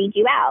kind of read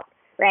you out,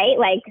 right?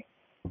 Like,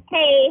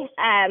 hey,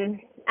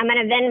 I'm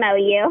going to Venmo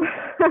you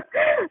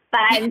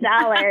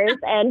 $5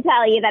 and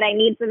tell you that I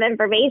need some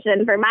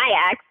information for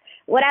my ex,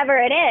 whatever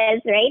it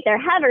is, right?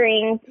 They're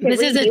hovering.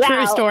 This is a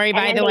true story,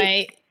 by the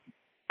way.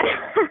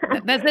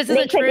 This is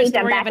a true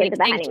story of an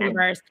extinction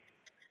burst.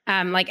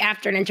 Like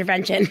after an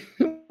intervention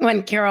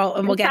when Carol,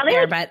 and we'll get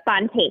there, but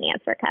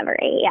spontaneous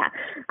recovery.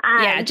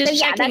 Yeah. Just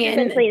checking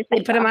in.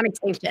 They put him on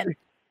extinction.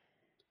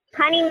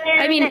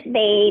 Honeymoon,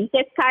 they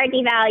discard,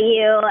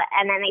 devalue,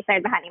 and then they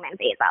start the honeymoon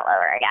phase all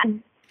over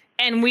again.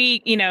 And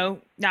we,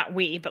 not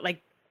we, but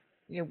like,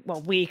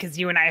 we, because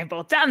you and I have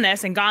both done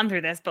this and gone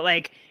through this, but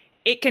like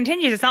it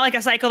continues. It's not like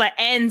a cycle that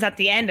ends at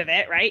the end of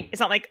it, right? It's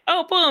not like,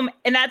 oh, boom,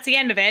 and that's the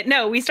end of it.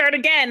 No, we start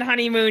again.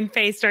 Honeymoon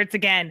phase starts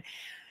again.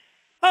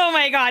 Oh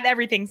my God,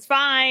 everything's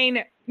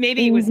fine.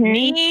 Maybe it was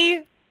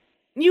me.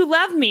 You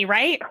love me,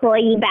 right? Pull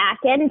you back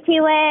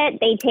into it.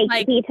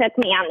 He took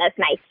me on this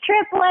nice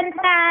trip one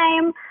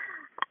time.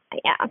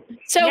 Yeah.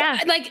 So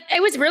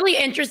it was really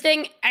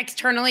interesting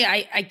externally.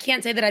 I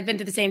can't say that I've been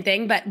through the same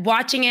thing, but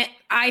watching it,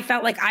 I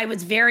felt like I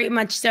was very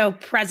much so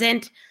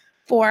present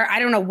for, I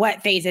don't know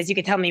what phases, you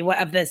could tell me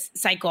what of this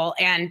cycle.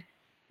 And,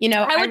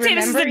 I would say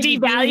this is the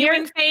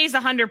devaluing phase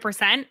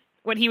 100%.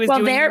 What he was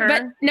doing there,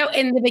 but no,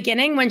 in the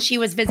beginning when she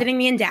was visiting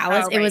me in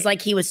Dallas, it was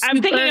like he was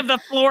I'm thinking of the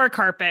floor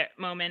carpet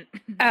moment.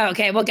 Oh,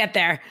 okay, we'll get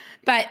there.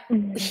 But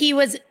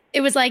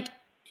it was like,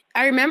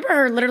 I remember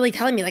her literally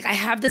telling me, like, I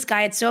have this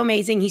guy, it's so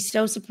amazing. He's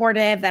so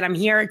supportive that I'm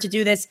here to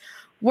do this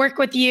work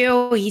with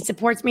you. He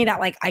supports me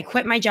that like I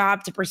quit my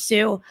job to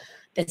pursue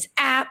this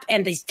app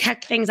and these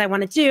tech things I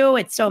want to do.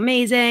 It's so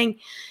amazing.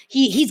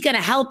 He's going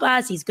to help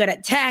us. He's good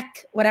at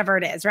tech, whatever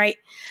it is. Right.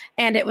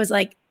 And it was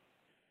like,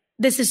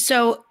 this is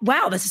so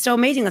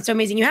amazing. That's so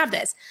amazing. You have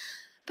this.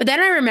 But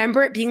then I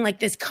remember it being like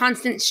this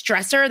constant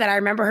stressor that I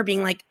remember her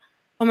being like,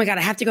 oh my God,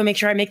 I have to go make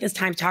sure I make this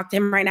time to talk to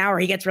him right now or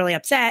he gets really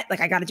upset. Like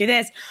I got to do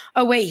this.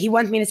 Oh wait, he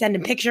wants me to send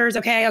him pictures.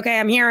 Okay.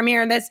 I'm here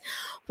and this,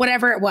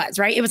 whatever it was.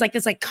 Right. It was like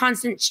this like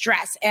constant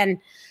stress and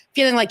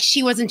feeling like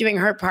she wasn't doing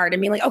her part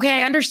and being like,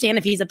 okay, I understand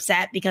if he's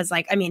upset because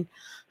like, I mean,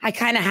 I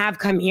kind of have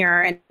come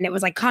here and it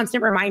was like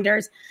constant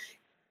reminders.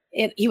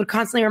 He would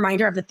constantly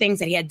remind her of the things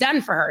that he had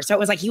done for her. So it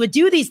was like he would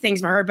do these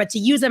things for her, but to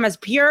use them as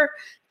pure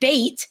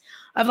bait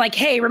of like,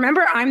 hey,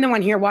 remember, I'm the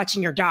one here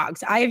watching your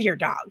dogs. I have your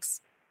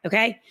dogs.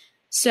 Okay.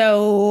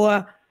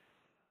 So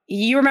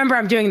you remember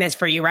I'm doing this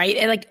for you, right?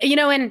 And like,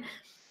 and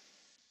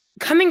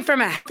coming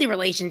from a healthy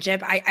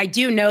relationship, I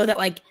do know that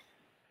like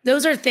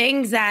those are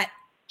things that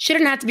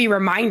shouldn't have to be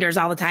reminders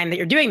all the time that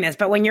you're doing this.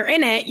 But when you're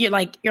in it, you're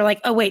like,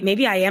 oh wait,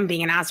 maybe I am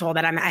being an asshole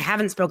that I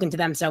haven't spoken to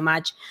them so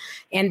much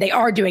and they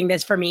are doing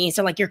this for me.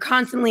 So like you're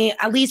constantly,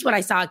 at least what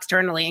I saw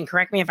externally, and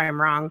correct me if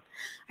I'm wrong,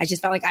 I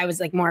just felt like I was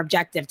like more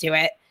objective to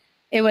it.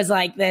 It was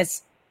like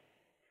this,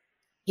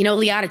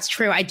 Liat, it's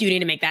true. I do need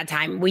to make that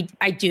time.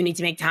 I do need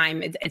to make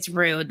time. It's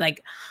rude.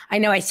 Like, I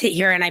know I sit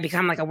here and I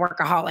become like a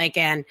workaholic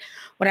and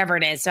whatever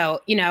it is. So,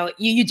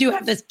 you do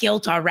have this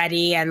guilt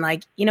already. And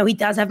like, he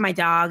does have my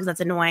dogs. That's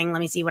annoying. Let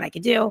me see what I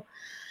could do.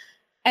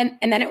 And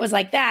then it was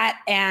like that.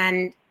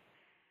 And,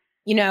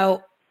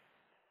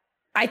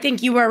 I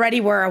think you already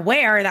were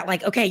aware that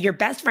like, okay, your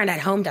best friend at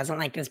home doesn't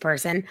like this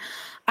person.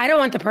 I don't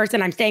want the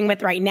person I'm staying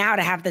with right now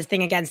to have this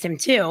thing against him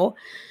too.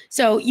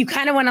 So you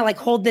kind of want to like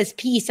hold this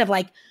piece of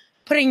like,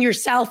 putting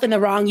yourself in the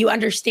wrong. You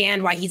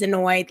understand why he's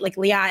annoyed. Like,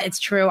 Leah, it's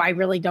true. I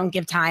really don't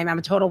give time. I'm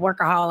a total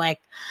workaholic.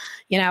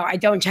 I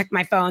don't check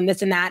my phone,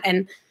 this and that.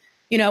 And,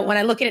 when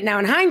I look at it now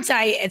in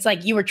hindsight, it's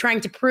like you were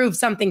trying to prove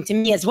something to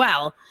me as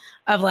well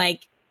of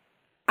like,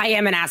 I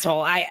am an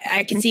asshole.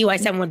 I can see why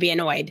someone would be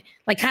annoyed.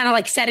 Like kind of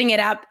like setting it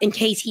up in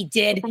case he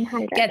did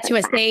 100%. Get to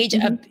a stage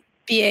of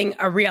being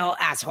a real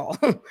asshole.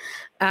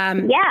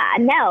 And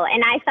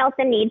I felt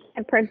the need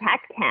to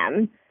protect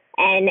him.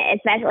 And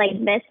especially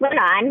like this went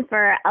on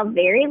for a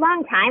very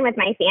long time with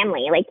my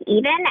family. Like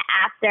even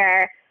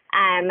after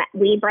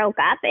we broke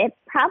up, it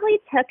probably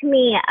took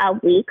me a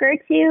week or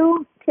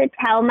two to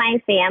tell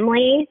my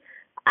family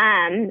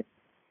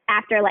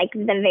after like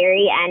the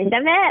very end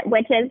of it,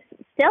 which is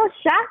still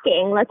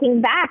shocking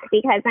looking back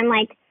because I'm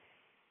like,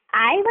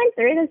 I went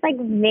through this like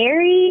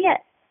very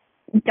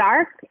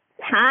dark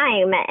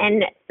time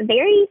and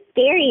very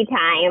scary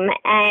time.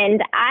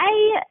 And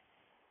I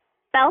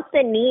felt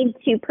the need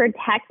to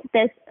protect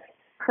this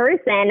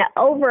person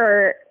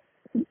over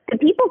the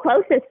people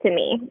closest to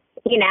me,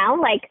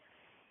 like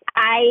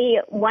I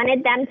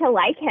wanted them to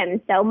like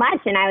him so much.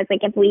 And I was like,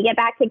 if we get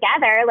back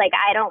together, like,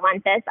 I don't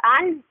want this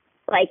on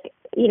like,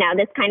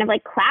 this kind of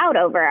like cloud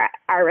over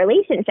our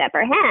relationship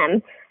or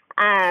him.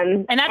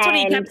 And that's what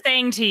he kept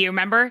saying to you.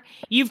 Remember,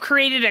 you've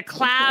created a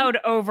cloud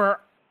over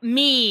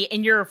me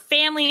and your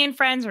family and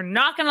friends are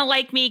not going to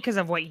like me because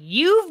of what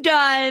you've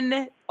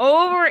done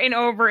over and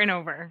over and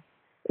over.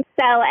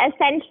 So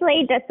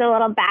essentially, just a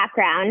little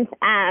background.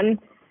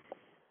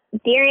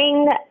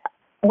 During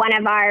one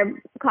of our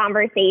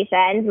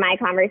conversations, my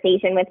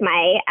conversation with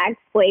my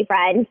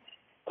ex-boyfriend,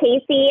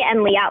 Casey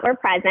and Leah were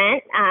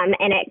present,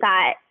 and it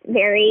got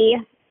very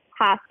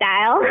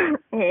hostile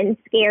and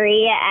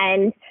scary.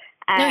 And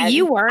no,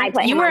 you were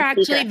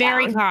actually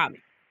very calm.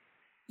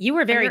 You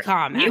were very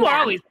calm. You were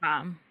always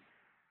calm.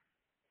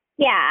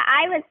 Yeah,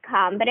 I was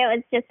calm, but it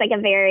was just like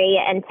a very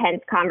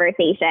intense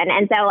conversation.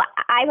 And so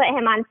I put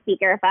him on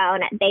speakerphone.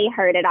 They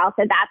heard it all.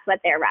 So that's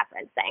what they're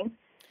referencing.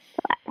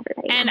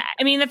 And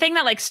I mean, the thing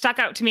that like stuck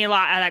out to me a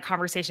lot out of that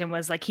conversation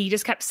was like, he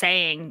just kept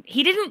saying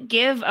he didn't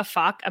give a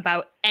fuck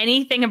about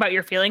anything about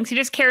your feelings. He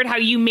just cared how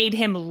you made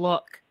him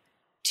look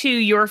to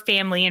your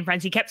family and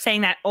friends. He kept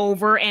saying that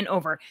over and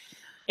over.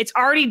 It's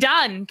already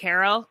done,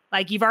 Carol.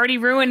 Like, you've already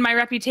ruined my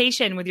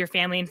reputation with your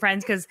family and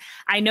friends because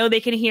I know they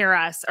can hear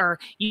us. Or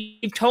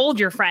you've told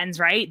your friends,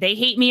 right? They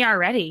hate me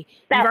already.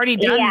 You've already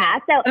done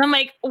that. So, and I'm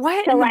like,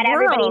 what? To let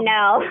everybody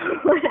know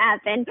what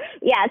happened.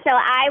 Yeah. So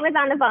I was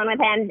on the phone with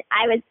him.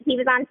 He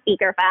was on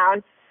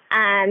speakerphone.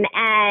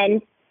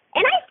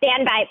 And I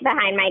stand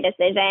behind my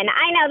decision.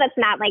 I know that's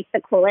not like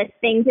the coolest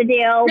thing to do.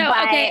 No,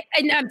 but okay.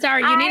 I'm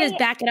sorry. You need to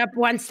back it up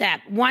one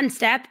step.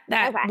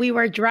 That we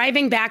were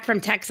driving back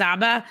from Tech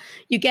Saba.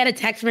 You get a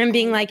text from him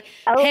being like,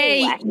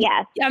 hey,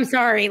 yes. I'm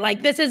sorry.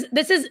 Like this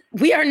is,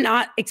 we are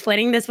not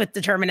explaining this with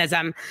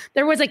determinism.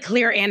 There was a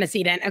clear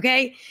antecedent.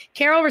 Okay.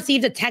 Carol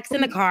received a text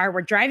in the car.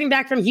 We're driving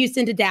back from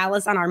Houston to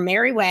Dallas on our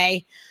merry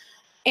way.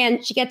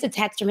 And she gets a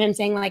text from him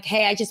saying like,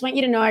 hey, I just want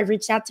you to know I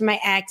reached out to my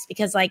ex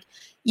because like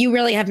you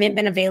really haven't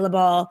been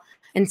available.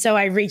 And so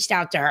I reached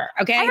out to her.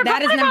 Okay.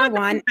 That is number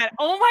one.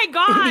 Oh my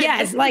God.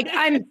 Yes. Like,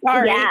 I'm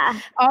sorry. Yeah.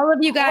 All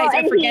of you guys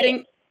are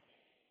forgetting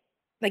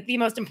like the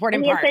most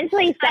important part. He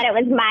essentially said it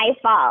was my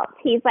fault.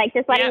 He's like,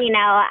 just letting you know,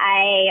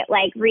 I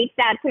like reached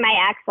out to my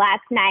ex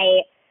last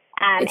night.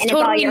 It's and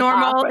totally it's all your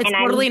normal. fault, It's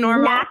totally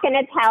normal. I'm not going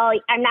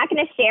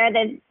to share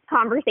the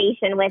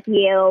conversation with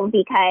you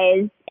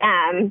because,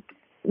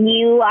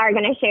 you are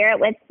going to share it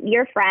with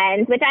your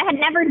friends, which I had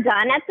never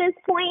done at this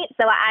point.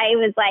 So I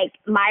was like,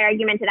 my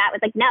argument to that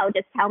was like, no,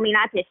 just tell me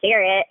not to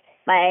share it.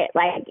 But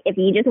like, if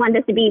you just want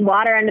this to be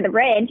water under the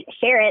bridge,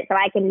 share it so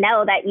I can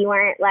know that you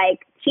weren't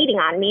like cheating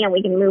on me and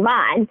we can move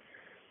on.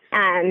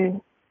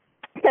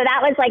 So that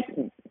was like,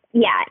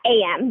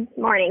 AM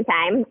morning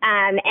time.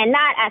 And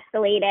that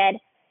escalated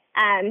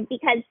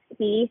because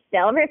he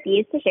still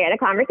refused to share the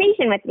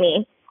conversation with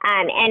me.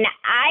 And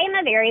I am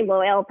a very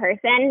loyal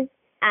person.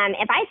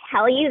 If I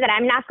tell you that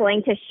I'm not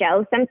going to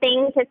show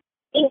something to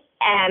see,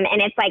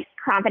 and it's like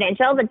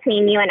confidential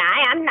between you and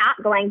I'm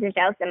not going to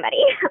show somebody.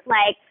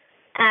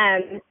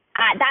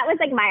 That was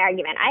like my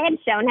argument. I had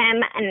shown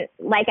him, and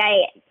like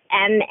I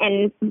am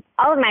in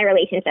all of my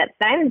relationships,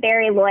 that I'm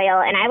very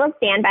loyal and I will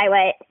stand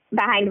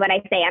behind what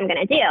I say I'm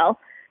going to do.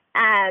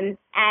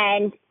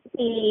 And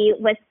he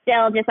was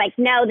still just like,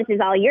 no, this is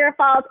all your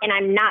fault, and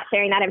I'm not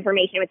sharing that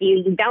information with you.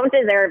 You don't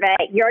deserve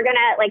it. You're going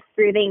to like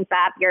screw things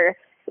up.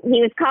 He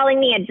was calling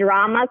me a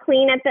drama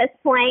queen at this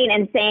point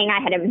and saying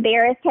I had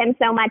embarrassed him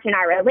so much in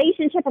our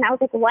relationship. And I was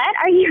like, what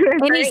are you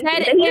referring to?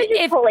 And he was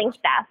just pulling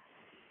stuff.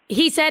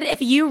 He said,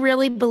 if you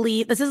really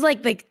believe, this is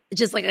like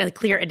just like a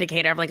clear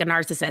indicator of like a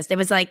narcissist. It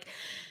was like,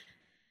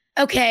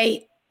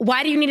 okay,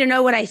 why do you need to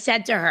know what I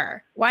said to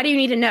her? Why do you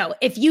need to know?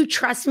 If you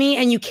trust me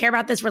and you care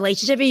about this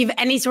relationship, if you have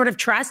any sort of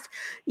trust,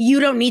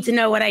 you don't need to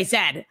know what I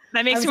said.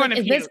 That makes you want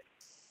to puke.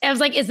 I was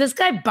like, is this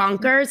guy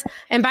bonkers?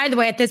 And by the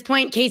way, at this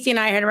point, Casey and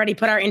I had already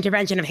put our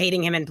intervention of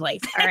hating him in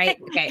place. All right.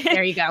 Okay.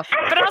 There you go.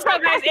 But also,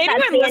 guys,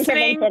 anyone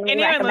listening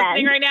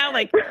right now,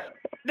 like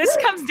this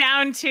comes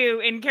down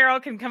to, and Carol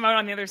can come out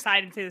on the other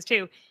side and say this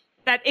too,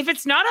 that if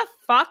it's not a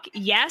fuck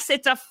yes,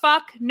 it's a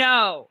fuck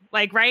no.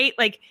 Like, right?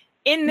 Like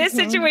in this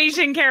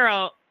situation,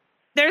 Carol,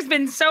 there's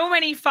been so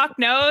many fuck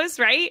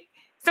no's, right?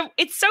 So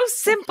it's so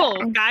simple,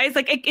 guys.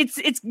 Like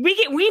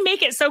we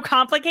make it so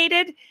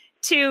complicated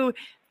to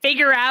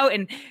figure out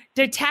and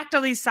detect all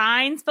these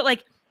signs. But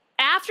like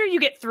after you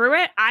get through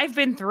it, I've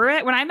been through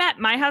it. When I met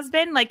my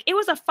husband, like it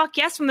was a fuck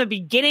yes from the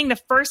beginning. The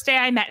first day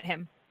I met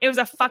him, it was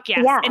a fuck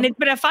yes. Yeah. And it's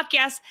been a fuck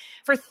yes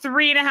for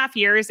 3.5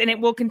 years, and it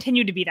will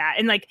continue to be that.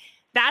 And like,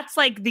 that's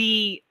like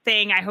the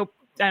thing I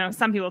know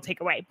some people take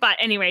away. But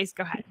anyways,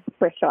 go ahead.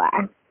 For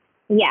sure.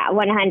 Yeah,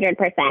 100%.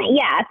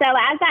 Yeah. So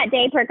as that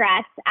day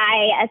progressed,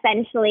 I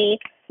essentially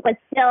was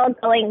still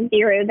going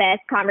through this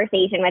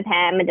conversation with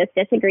him, this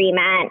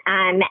disagreement,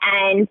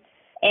 and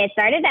it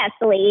started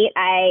to escalate.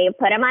 I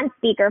put him on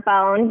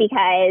speakerphone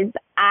because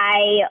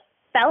I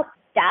felt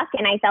stuck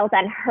and I felt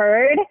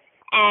unheard.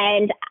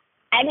 And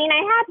I mean,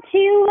 I had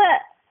two,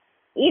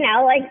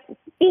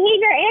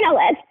 behavior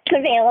analysts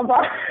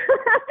available.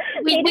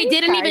 We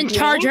didn't even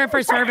charge her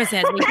for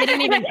services. We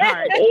didn't even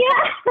charge.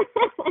 Yeah.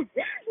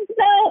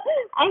 So,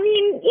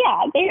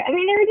 they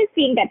were just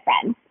being good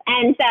friends.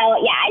 And so,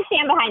 I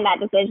stand behind that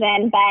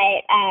decision,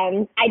 but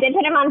I did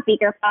put him on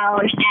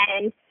speakerphone,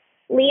 and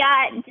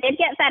Leah did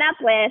get fed up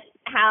with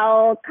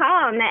how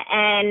calm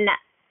and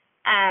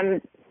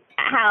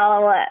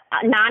how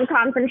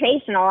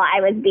non-confrontational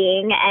I was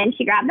being, and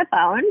she grabbed the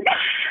phone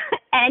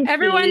And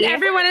Everyone in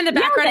the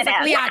background is like,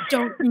 him. Leah,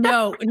 don't,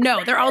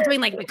 no. They're all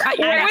doing like the cut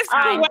your I neck was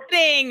sign.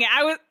 sweating.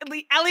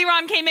 Ellie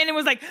Ron came in and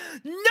was like,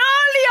 no,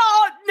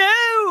 Leah,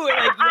 no.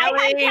 Like I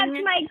had yelling.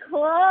 kept my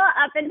cool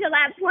up until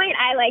that point.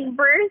 I like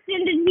burst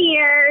into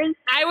tears.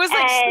 I was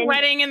like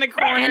sweating in the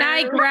corner. And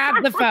I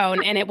grabbed the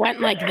phone and it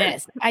went like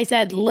this. I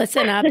said,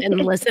 listen up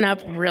and listen up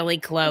really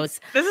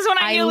close. This is when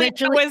I knew Leah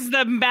literally was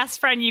the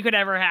best friend you could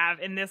ever have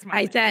in this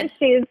moment. I said,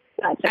 She's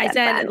such a good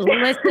friend.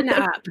 listen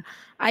up.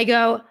 I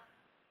go,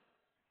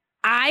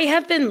 I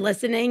have been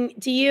listening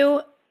to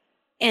you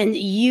and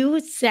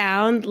you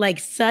sound like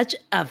such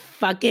a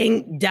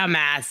fucking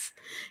dumbass.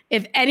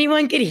 If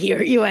anyone could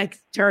hear you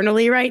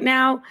externally right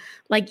now,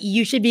 like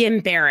you should be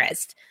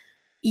embarrassed.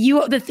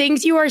 The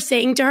things you are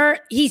saying to her,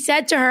 he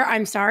said to her,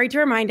 I'm sorry to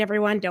remind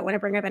everyone, don't want to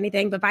bring up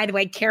anything, but by the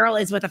way, Carol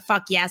is with a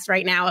fuck yes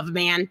right now of a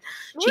man.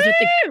 She's with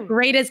the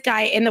greatest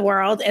guy in the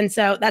world. And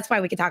so that's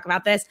why we could talk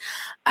about this.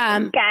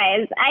 Guys,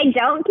 I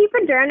don't keep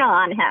a journal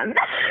on him.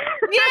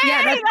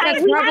 Yeah,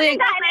 that's we probably haven't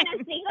gotten in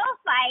a single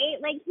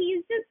fight. Like,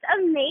 he's just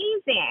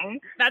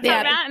amazing. That's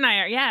how Matt and I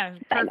are. Yeah,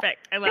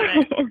 perfect. I love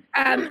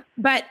it.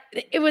 But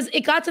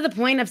it got to the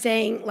point of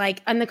saying,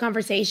 like, in the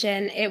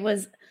conversation,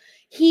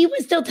 he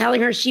was still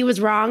telling her she was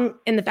wrong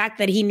in the fact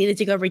that he needed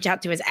to go reach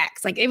out to his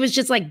ex. Like, it was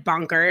just like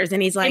bonkers.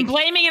 And he's like, and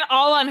blaming it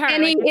all on her.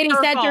 And he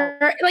said to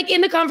her, like,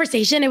 in the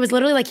conversation, it was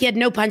literally like he had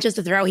no punches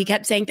to throw. He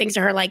kept saying things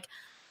to her like,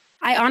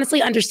 I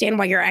honestly understand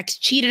why your ex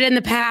cheated in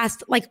the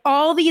past. Like,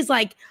 all these,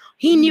 like,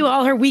 he knew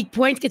all her weak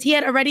points because he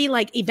had already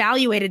like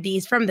evaluated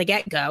these from the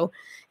get-go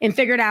and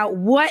figured out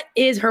what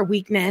is her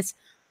weakness,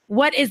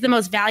 what is the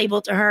most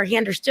valuable to her. He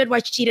understood why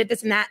she cheated,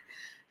 this and that.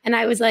 And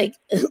I was like,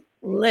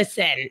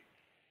 listen,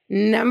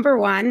 number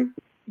one,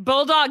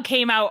 Bulldog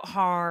came out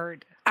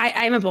hard.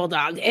 I'm a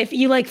bulldog. If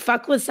you like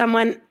fuck with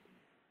someone,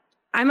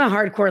 I'm a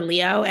hardcore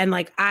Leo, and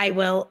like I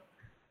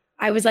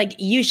was like,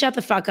 you shut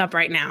the fuck up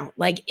right now.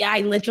 Like,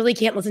 I literally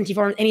can't listen to you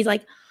for him. And he's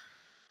like,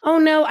 oh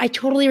no, I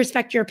totally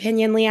respect your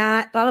opinion,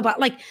 Leah, blah, blah, blah.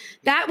 Like,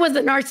 that was the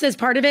narcissist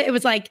part of it. It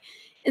was like,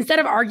 instead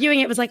of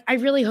arguing, it was like, I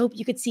really hope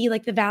you could see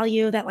like the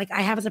value that like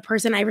I have as a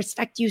person. I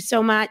respect you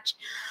so much.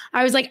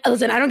 I was like,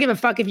 listen, I don't give a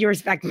fuck if you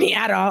respect me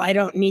at all. I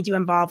don't need you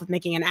involved with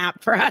making an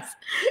app for us.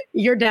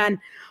 You're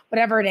done.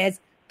 Whatever it is.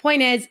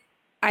 Point is,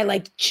 I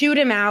like chewed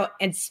him out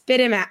and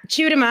spit him out,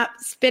 chewed him up,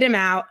 spit him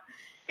out.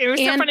 It was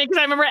so funny because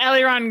I remember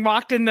Eliron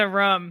walked in the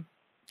room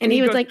and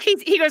he was like,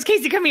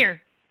 Casey, come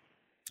here.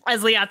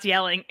 As Leah's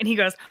yelling, and he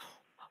goes,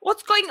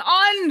 what's going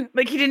on?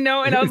 Like, he didn't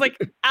know. And I was like,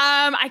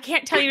 I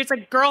can't tell you. It's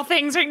like girl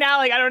things right now.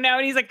 Like, I don't know.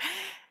 And he's like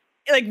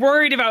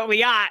worried about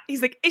Leah.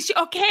 He's like, is she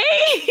okay?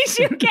 Is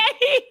she okay?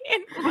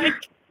 And I'm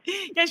like,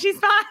 yeah, she's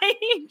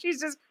fine.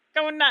 She's just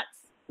going nuts.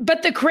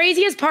 But the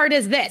craziest part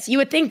is this. You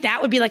would think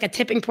that would be like a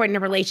tipping point in a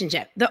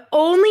relationship. The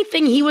only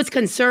thing he was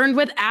concerned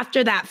with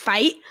after that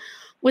fight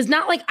was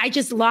not like, I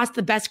just lost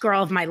the best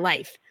girl of my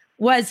life,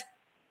 was,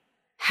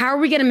 how are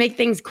we going to make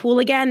things cool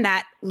again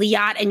that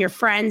Liat and your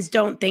friends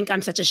don't think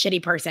I'm such a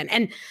shitty person?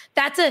 And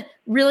that's a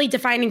really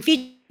defining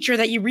feature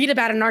that you read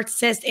about a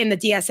narcissist in the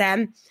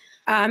DSM.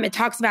 It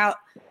talks about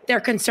their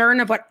concern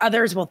of what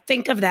others will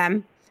think of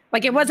them.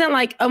 Like, it wasn't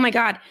like, oh my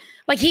God.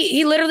 Like,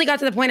 he literally got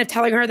to the point of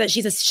telling her that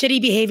she's a shitty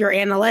behavior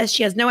analyst.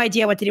 She has no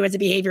idea what to do as a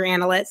behavior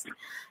analyst.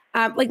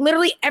 Like,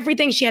 literally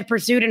everything she had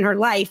pursued in her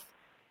life.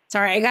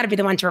 Sorry, I got to be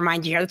the one to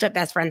remind you here. That's what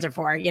best friends are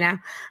for, you know?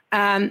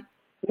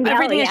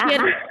 Everything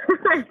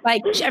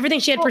everything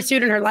she had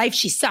pursued in her life,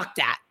 she sucked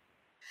at.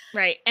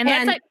 Right. And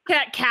that's like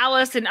that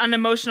callous and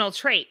unemotional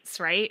traits,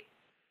 right?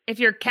 If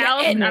you're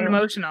callous and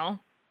unemotional,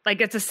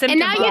 like, it's a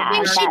symptom. And now you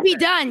think she'd be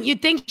done.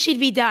 You'd think she'd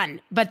be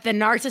done. But the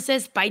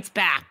narcissist bites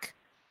back.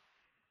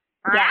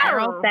 Yeah.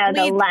 So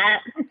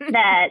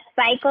the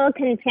cycle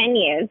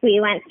continues. We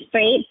went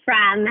straight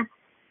from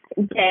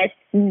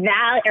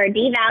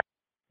devaluing,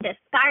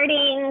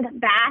 discarding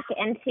back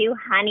into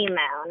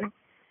honeymoon.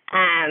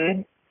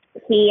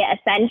 He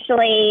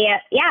essentially,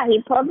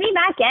 he pulled me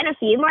back in a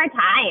few more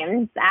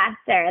times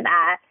after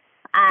that.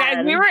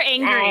 Guys, we were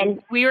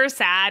angry. We were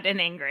sad and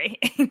angry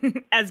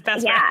as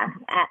best friends.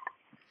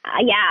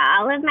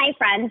 All of my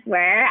friends were.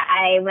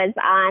 I was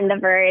on the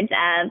verge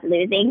of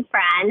losing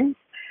friends.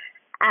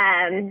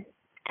 And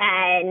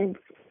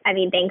I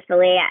mean,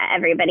 thankfully,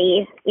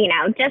 everybody,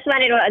 just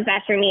wanted what was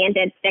best for me and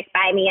did stick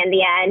by me in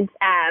the end.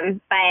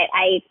 But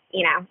I,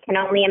 can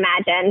only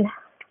imagine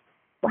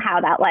how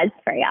that was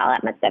for y'all.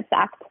 It must have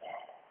sucked.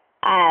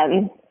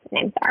 I'm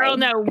sorry. Girl,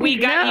 no, we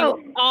got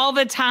you all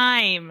the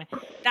time.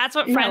 That's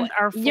what friends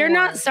are for. You're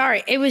not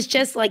sorry. It was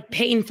just like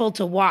painful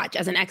to watch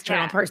as an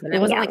external person. It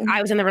wasn't like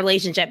I was in the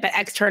relationship, but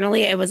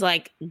externally it was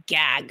like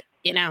gag,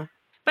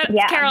 But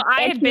Carol,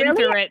 I had been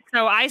through it.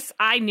 So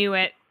I knew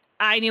it.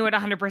 I knew it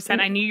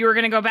 100%. I knew you were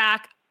going to go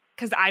back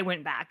because I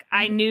went back.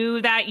 I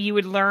knew that you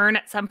would learn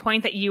at some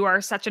point that you are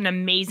such an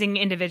amazing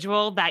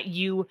individual that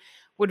you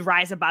would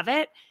rise above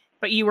it.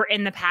 But you were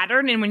in the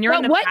pattern, and when you're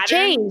in the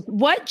pattern,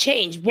 what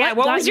changed? What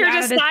was your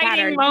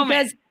deciding moment?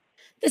 Because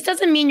this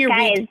doesn't mean you're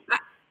weak.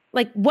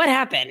 Like, what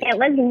happened? It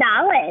was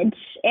knowledge.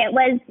 It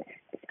was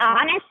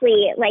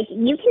honestly, like,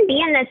 you can be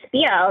in this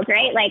field,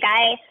 right? Like,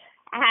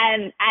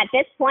 at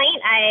this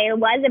point, I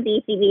was a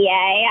BCBA.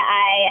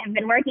 I have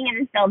been working in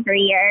this field for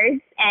years,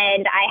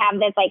 and I have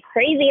this like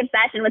crazy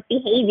obsession with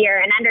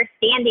behavior and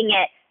understanding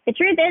it. The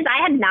truth is,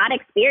 I had not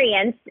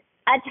experienced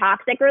a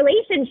toxic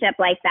relationship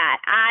like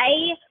that.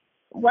 I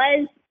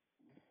was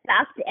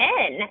sucked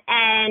in,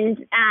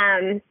 and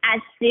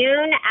as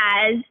soon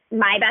as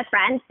my best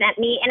friend sent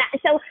me, and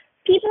so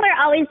people are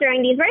always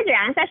throwing these words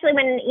around, especially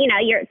when, you know,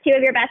 your two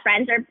of your best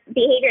friends are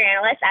behavior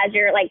analysts as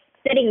you're like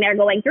sitting there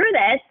going through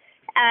this.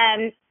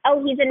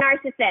 Oh, he's a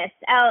narcissist.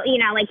 Oh, you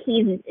know, like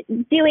he's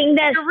doing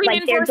this,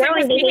 like they're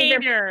throwing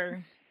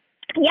behavior.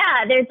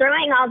 Yeah, they're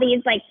throwing all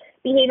these like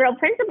behavioral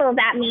principles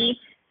at me.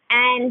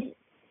 And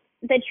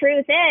the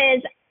truth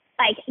is,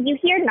 like, you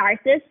hear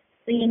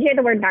you hear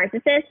the word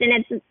narcissist, and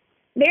it's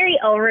very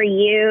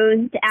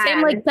overused.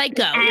 Same like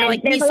psycho. And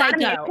like there's a lot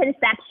psycho. of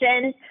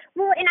misconceptions.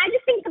 Well, and I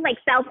just think of like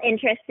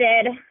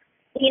self-interested,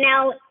 you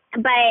know,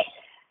 but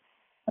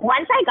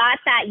once I got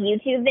that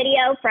YouTube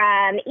video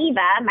from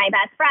Eva, my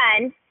best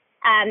friend,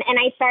 and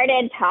I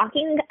started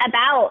talking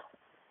about,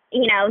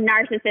 you know,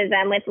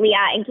 narcissism with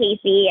Leah and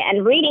Casey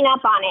and reading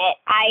up on it,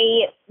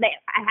 I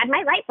had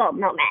my light bulb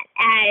moment.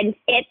 And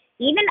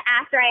even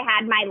after I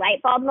had my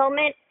light bulb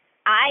moment,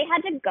 I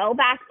had to go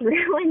back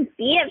through and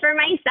see it for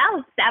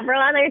myself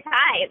several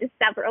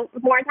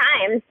more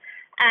times.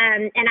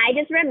 And I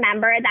just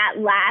remember that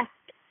last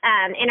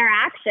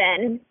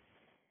interaction.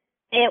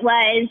 It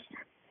was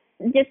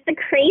just the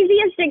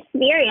craziest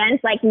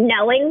experience, like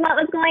knowing what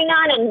was going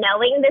on and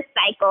knowing the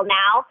cycle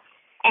now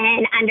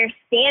and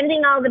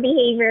understanding all the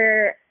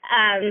behavioral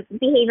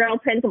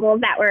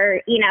principles that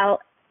were, you know,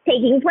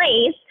 taking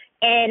place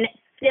and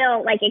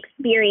still like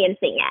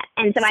experiencing it.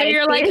 And so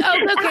you're like,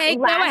 oh, okay,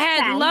 go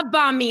ahead. Time. Love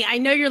bomb me. I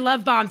know your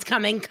love bomb's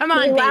coming. Come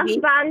on, he baby.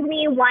 Love bombed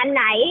me one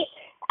night.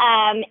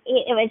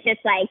 It was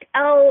just like,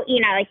 oh, you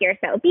know, like, you're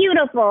so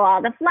beautiful,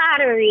 all the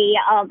flattery,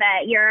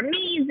 you're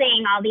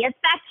amazing, all the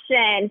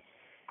affection.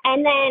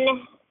 And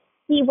then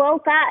he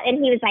woke up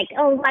and he was like,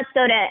 oh, let's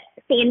go to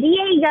San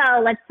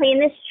Diego. Let's plan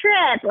this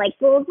trip, like,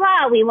 blah, blah,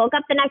 blah. We woke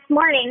up the next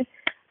morning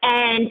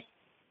and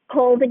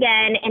cold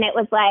again. And it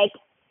was like,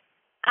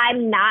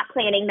 I'm not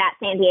planning that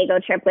San Diego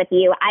trip with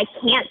you. I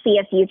can't see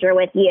a future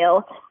with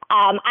you.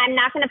 I'm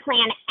not going to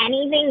plan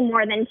anything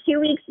more than 2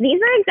 weeks.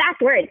 These are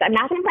exact words. I'm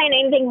not going to plan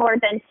anything more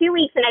than 2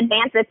 weeks in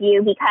advance with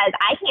you because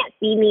I can't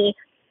see me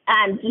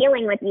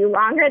dealing with you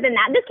longer than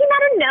that. This came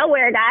out of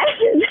nowhere, guys.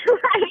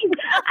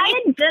 I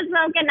had just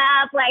woken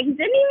up, like, didn't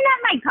even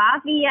have my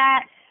coffee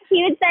yet.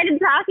 He had started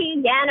talking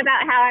again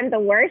about how I'm the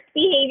worst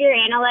behavior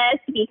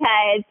analyst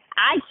because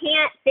I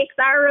can't fix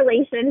our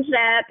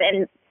relationship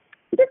and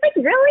just like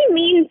really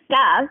mean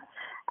stuff.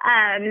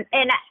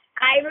 And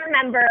I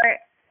remember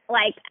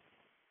like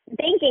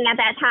thinking at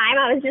that time,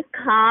 I was just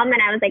calm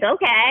and I was like,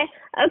 okay.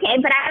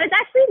 But I was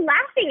actually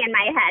laughing in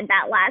my head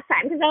that last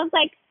time because I was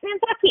like, man,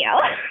 fuck you.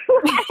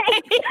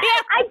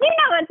 I do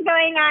know what's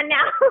going on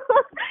now.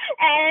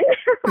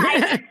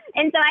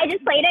 and so I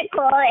just played it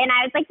cool and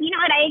I was like, you know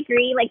what, I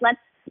agree. Like, let's,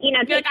 you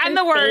know, you're like, I'm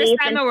the worst.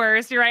 I'm the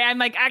worst. You're right. I'm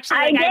like, actually,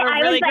 I have a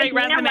really great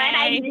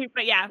resume.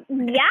 But yeah.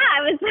 Yeah, I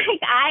was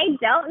like, I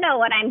don't know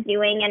what I'm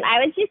doing. And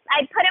I put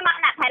him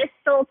on that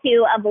pedestal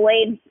to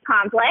avoid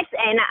conflict.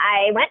 And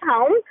I went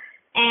home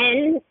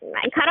and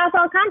I cut off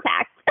all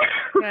contact.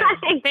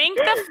 Like, thank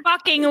the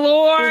fucking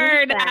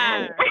Lord.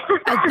 A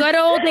good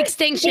old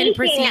extinction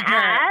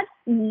procedure.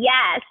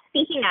 Yes.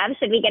 Speaking of,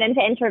 should we get into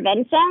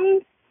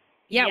interventions?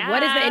 Yeah,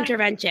 what is the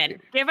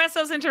intervention? Give us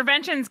those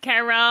interventions,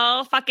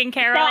 Carol. Fucking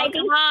Carol, so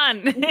come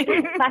on. Fucking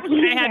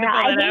Carol.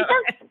 I think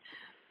the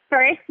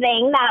first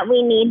thing that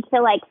we need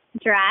to like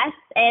stress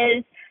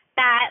is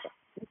that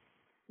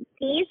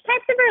these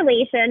types of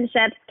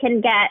relationships can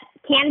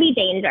be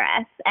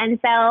dangerous. And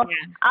so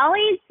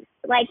always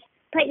like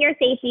put your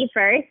safety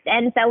first.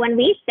 And so when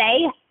we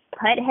say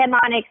put him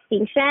on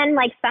extinction,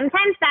 like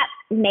sometimes that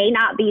may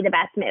not be the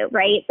best move,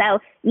 right? So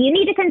you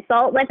need to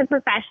consult with a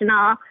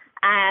professional.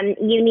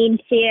 You need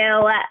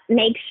to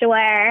make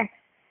sure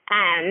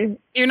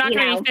you're not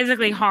going to be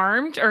physically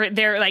harmed, or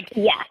they're like,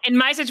 in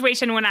my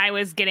situation when I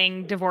was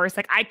getting divorced,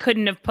 like I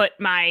couldn't have put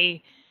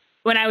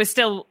when I was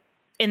still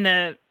in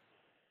the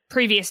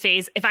previous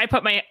phase, if I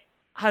put my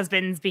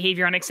husband's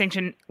behavior on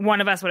extinction, one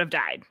of us would have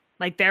died.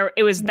 Like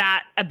it was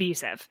that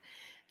abusive.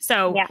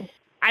 So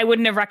I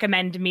wouldn't have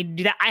recommended me to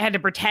do that. I had to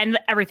pretend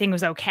that everything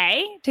was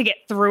okay to get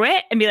through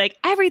it and be like,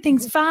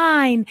 everything's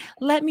fine.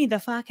 Let me the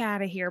fuck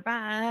out of here.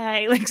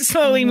 Bye. Like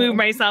slowly move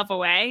myself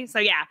away. So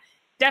yeah,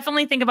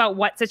 definitely think about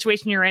what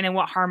situation you're in and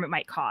what harm it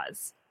might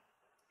cause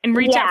and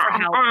reach out for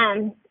help.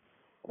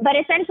 But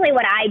essentially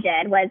what I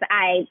did was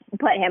I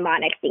put him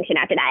on extinction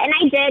after that. And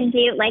I did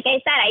do, like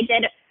I said,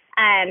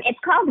 it's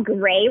called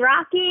gray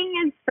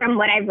rocking from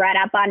what I've read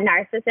up on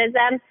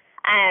narcissism.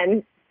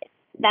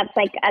 That's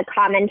like a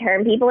common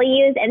term people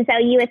use. And so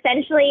you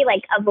essentially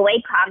like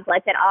avoid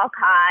conflict at all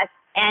costs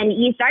and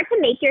you start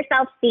to make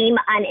yourself seem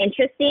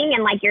uninteresting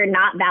and like you're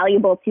not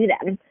valuable to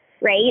them.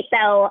 right?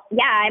 So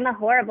yeah, I'm a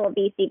horrible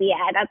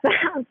BCBA. That's what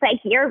I was like,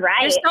 you're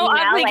right. You're so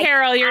ugly, like,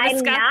 Carol. You're I'm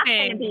disgusting. not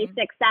going to be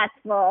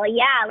successful.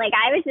 Yeah, like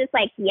I was just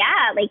like,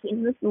 yeah, like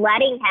just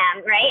letting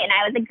him, right? And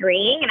I was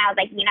agreeing, and I was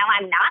like,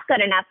 I'm not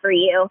good enough for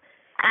you.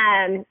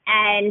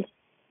 And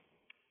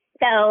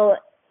so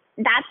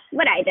that's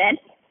what I did.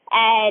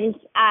 And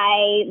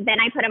then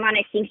I put him on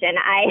extinction.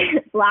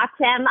 I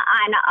blocked him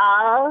on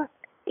all,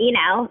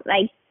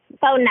 like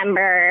phone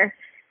number,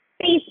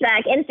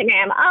 Facebook,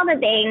 Instagram, all the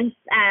things.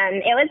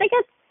 It was like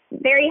a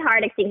very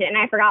hard extinction. And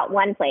I forgot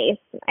one place.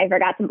 I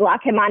forgot to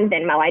block him on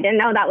Venmo. I didn't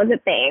know that was a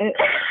thing.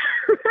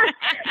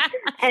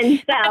 And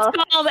so that's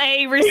called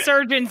a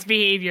resurgence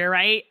behavior,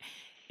 right?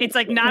 It's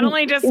like not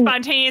only just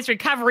spontaneous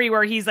recovery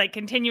where he's like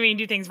continuing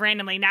to do things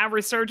randomly, now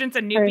resurgence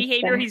and new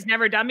behavior he's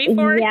never done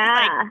before.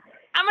 Yeah.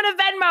 I'm going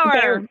to Venmo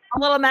her a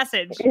little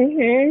message.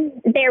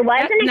 Mm-hmm. There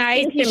was That's an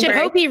nice. You should birth.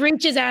 hope he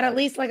reaches out at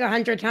least like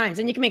 100 times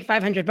and you can make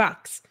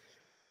 $500.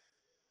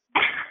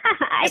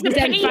 It's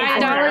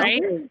 $5,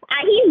 right?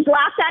 He's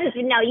blocked on,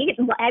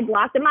 I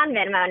blocked him on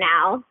Venmo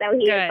now. So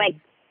he's like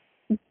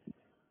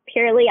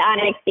purely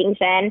on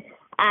extinction.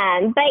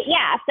 But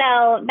yeah,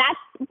 so that's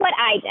what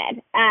I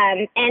did.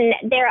 And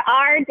there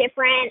are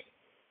different,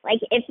 like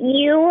if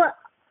you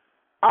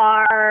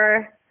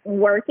are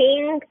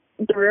working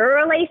through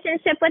a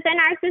relationship with a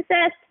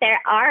narcissist, there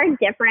are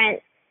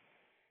different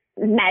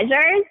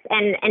measures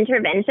and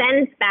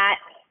interventions that,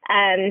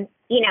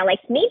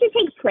 like need to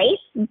take place.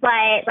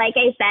 But like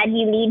I said,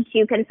 you need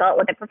to consult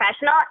with a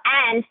professional.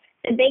 And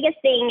the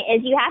biggest thing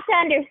is you have to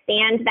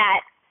understand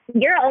that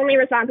you're only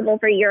responsible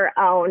for your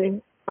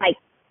own, like,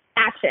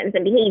 actions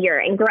and behavior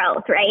and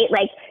growth, right?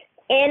 Like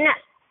in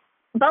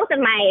both of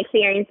my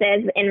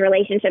experiences in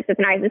relationships with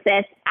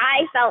narcissists,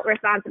 I felt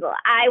responsible.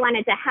 I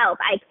wanted to help.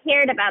 I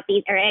cared about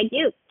I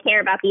do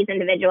care about these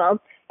individuals,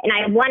 and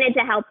I wanted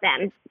to help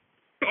them.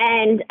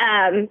 And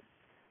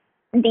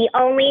the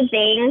only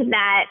thing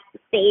that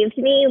saved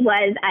me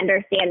was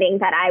understanding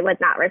that I was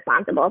not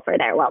responsible for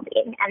their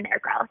well-being and their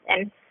growth.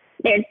 And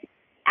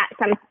at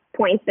some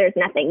points, there's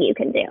nothing you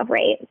can do,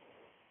 right?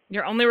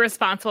 You're only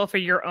responsible for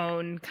your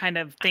own kind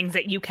of things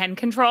that you can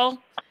control.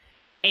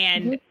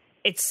 And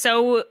it's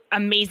so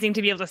amazing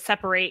to be able to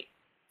separate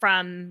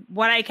from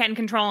what I can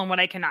control and what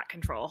I cannot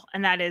control.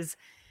 And that is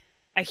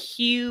a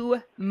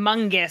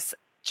humongous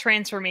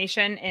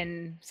transformation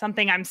in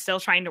something I'm still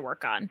trying to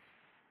work on.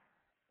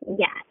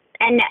 Yeah.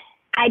 And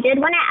I did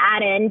want to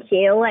add in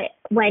too,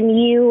 when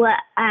you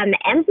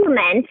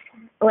implement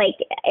like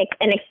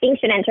an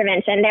extinction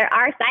intervention, there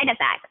are side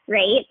effects,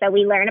 right? So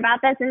we learn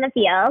about this in the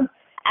field.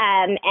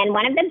 And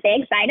one of the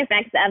big side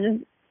effects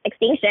of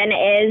extinction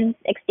is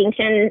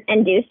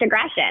extinction-induced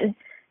aggression.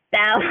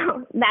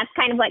 So that's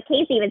kind of what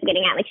Casey was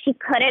getting at. Like she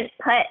couldn't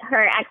put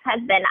her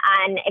ex-husband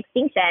on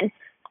extinction.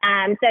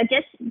 So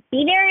just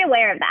be very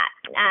aware of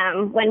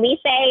that. When we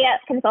say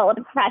consult with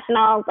a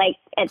professional, like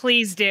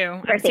please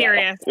do. I'm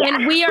serious. Yeah.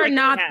 And we are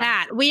not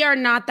that. We are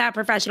not that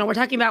professional. We're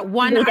talking about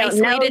one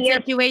isolated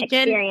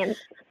situation.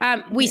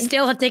 We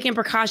still have taken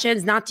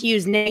precautions not to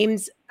use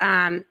names.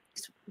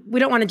 We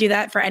don't want to do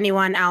that for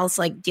anyone else,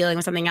 like dealing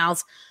with something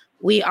else.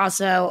 We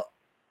also,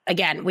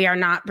 again, we are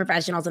not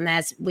professionals in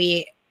this.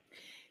 We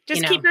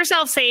just keep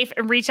yourself safe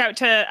and reach out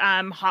to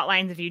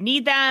hotlines if you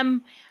need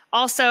them.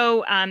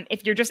 Also,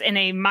 if you're just in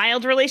a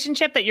mild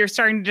relationship that you're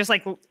starting to just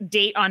like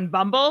date on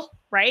Bumble,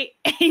 right?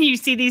 And you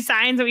see these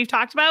signs that we've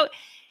talked about,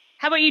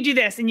 how about you do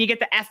this and you get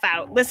the F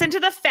out? Listen to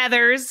the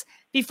feathers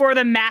before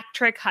the Mac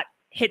trick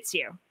hits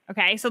you.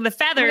 Okay, so the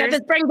feathers.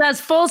 This brings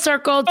us full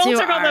circle to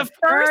our the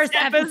first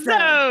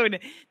episode.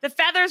 The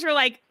feathers were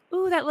like,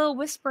 ooh, that little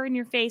whisper in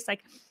your face,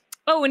 like,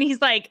 oh, and he's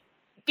like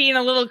being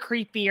a little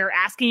creepy or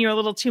asking you a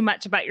little too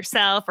much about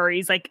yourself, or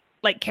he's like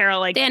Carol,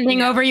 like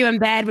standing over you in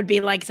bed would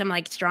be like some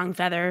like strong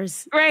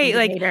feathers, right?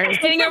 Like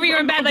standing over you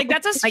in bed, like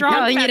that's a strong. Like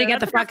telling feather. You to get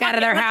that's the fuck out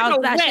of their house.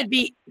 That should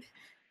be.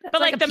 But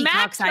like the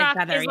Mac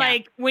stuff is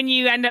like when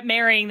you end up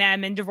marrying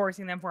them and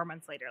divorcing them 4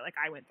 months later, like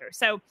I went through.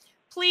 So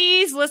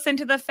please listen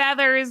to the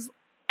feathers.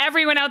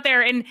 Everyone out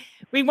there. And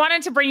we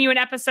wanted to bring you an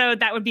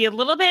episode that would be a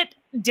little bit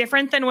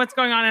different than what's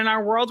going on in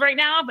our world right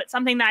now, but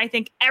something that I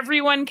think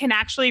everyone can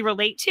actually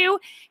relate to,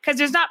 because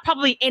there's not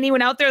probably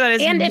anyone out there that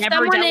is. And if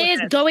someone is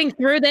going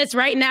through this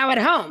right now at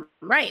home,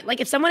 right? Like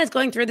if someone is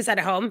going through this at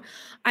home,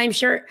 I'm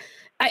sure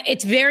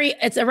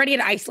it's already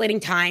an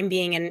isolating time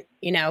being in,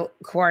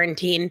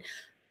 quarantine.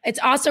 It's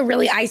also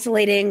really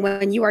isolating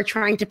when you are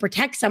trying to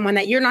protect someone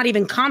that you're not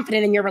even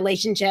confident in your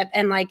relationship.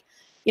 And like,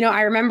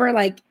 I remember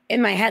like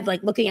in my head,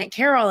 like looking at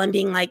Carol and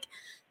being like,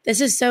 this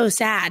is so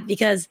sad,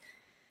 because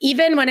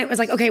even when it was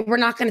like, okay, we're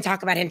not going to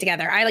talk about him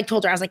together. I like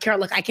told her, I was like, Carol,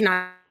 look, I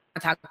cannot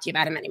talk to you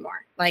about him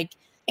anymore. Like,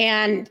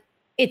 and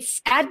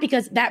it's sad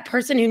because that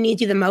person who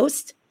needs you the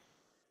most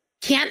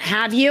can't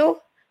have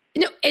you.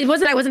 It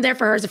wasn't, I wasn't there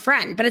for her as a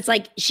friend, but it's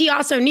like, she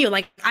also knew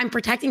like I'm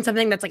protecting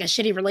something that's like a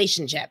shitty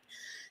relationship.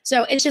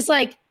 So it's just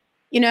like,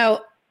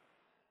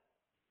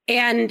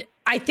 and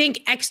I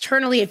think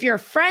externally, if you're a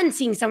friend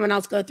seeing someone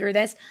else go through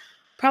this,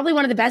 probably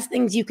one of the best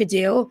things you could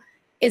do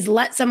is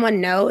let someone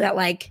know that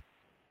like,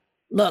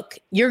 look,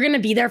 you're going to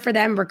be there for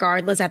them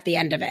regardless at the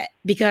end of it.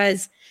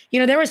 Because,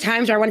 there was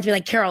times where I wanted to be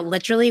like, Carol,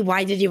 literally,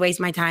 why did you waste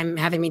my time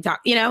having me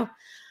talk,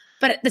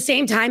 But at the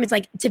same time, it's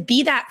like to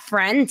be that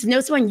friend, to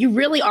know someone you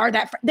really are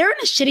that they're in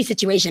a shitty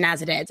situation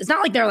as it is. It's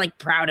not like they're like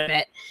proud of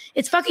it.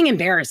 It's fucking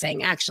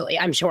embarrassing, actually,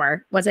 I'm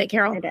sure. Was it,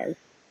 Carol? It is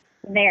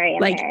very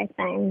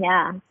embarrassing.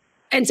 Yeah.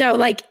 And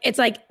so it's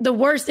like the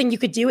worst thing you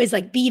could do is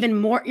like be even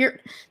more,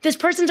 this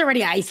person's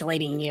already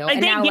isolating you. Like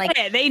and they now, get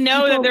it. They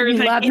know that there's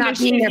like in a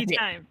shitty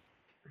time.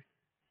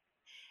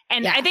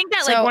 And I think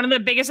that like one of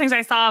the biggest things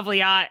I saw of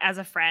Liat as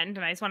a friend,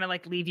 and I just want to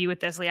like leave you with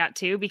this, Liat,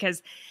 too,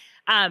 because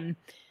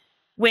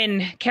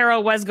when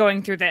Carol was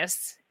going through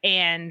this,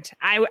 and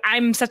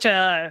I'm such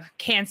a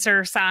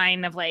Cancer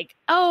sign of like,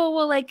 oh,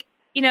 well, like,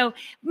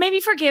 maybe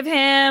forgive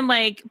him,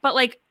 like, but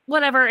like,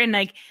 whatever. And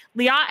like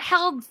Liat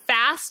held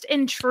fast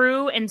and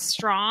true and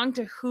strong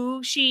to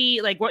who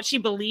she, like what she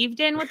believed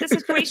in with the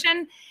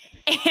situation.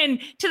 And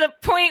to the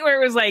point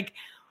where it was like,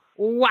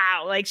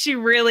 wow, like she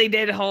really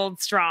did hold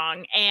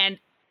strong. And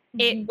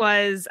it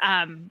was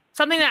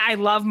something that I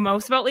love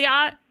most about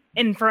Liat.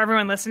 And for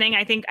everyone listening,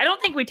 I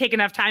don't think we take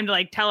enough time to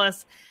like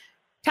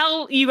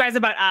tell you guys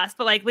about us,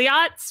 but like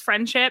Liat's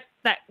friendship,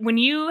 that when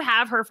you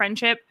have her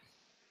friendship,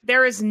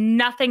 there is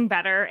nothing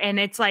better. And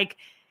it's like,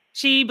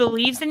 she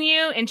believes in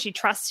you and she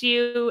trusts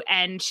you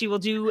and she will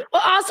do.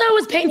 Well, also it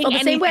was painful. The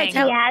same way she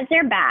has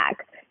your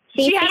back.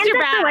 She has your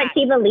back for what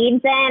she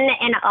believes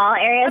in all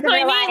areas of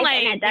her life,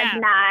 like, and it does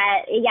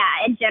not. Yeah,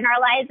 it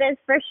generalizes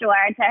for sure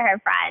to her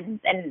friends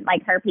and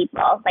like her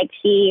people. Like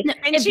she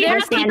has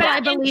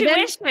that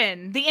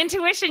intuition. The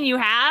intuition you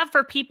have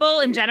for people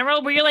in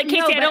general, where you're like,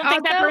 Casey, I don't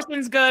think that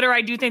person's good, or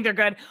I do think they're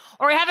good,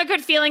 or I have a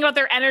good feeling about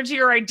their energy,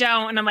 or I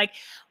don't, and I'm like,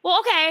 well,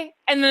 okay,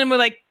 and then we're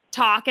like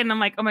talk, and I'm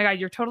like, oh my god,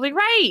 you're totally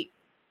right,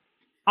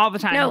 all the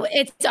time. No,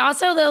 it's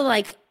also though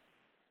like.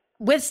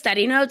 With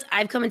study notes,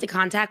 I've come into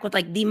contact with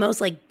like the most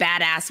like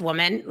badass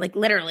woman, like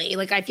literally,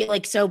 like I feel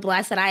like so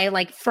blessed that I have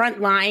like front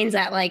lines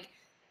that like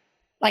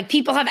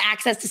people have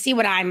access to see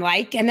what I'm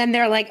like. And then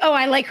they're like, oh,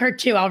 I like her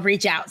too. I'll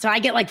reach out. So I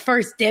get like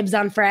first dibs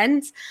on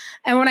friends.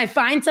 And when I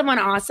find someone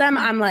awesome,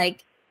 I'm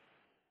like,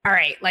 all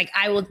right, like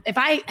I will, if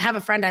I have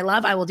a friend I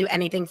love, I will do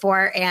anything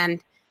for. And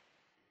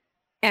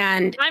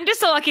I'm just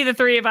so lucky the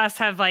three of us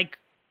have like,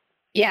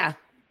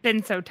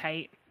 been so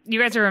tight. You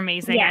guys are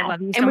amazing. Yeah. I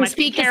love you so much. And we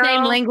speak the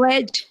same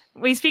language.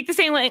 We speak the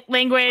same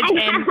language,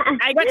 and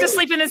I got to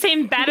sleep in the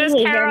same bed as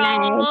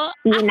Carol.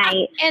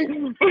 Unite.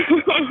 And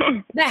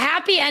the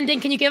happy ending,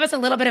 can you give us a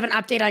little bit of an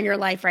update on your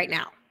life right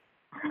now?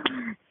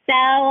 So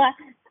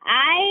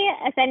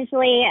I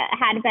essentially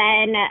had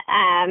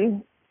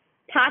been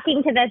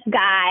talking to this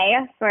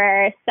guy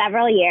for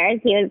several years.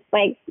 He was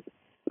like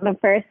the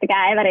first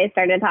guy that I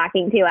started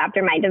talking to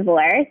after my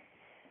divorce.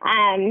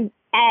 And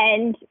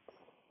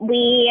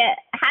we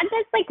had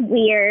this like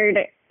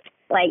weird,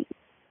 like,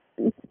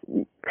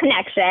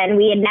 connection.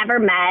 We had never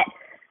met.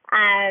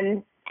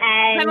 And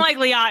kind of like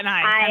Liat and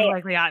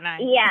I.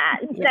 Yeah.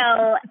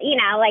 So,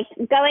 like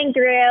going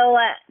through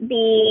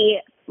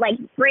the like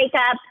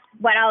breakup,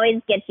 what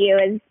always gets you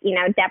is,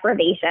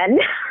 deprivation.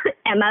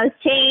 MOs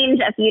change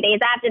a few days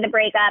after the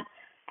breakup.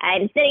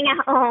 I'm sitting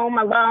at home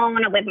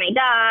alone with my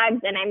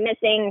dogs and I'm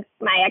missing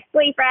my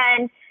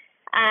ex-boyfriend.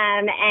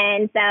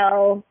 And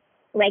so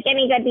like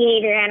any good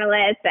behavior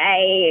analyst,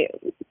 I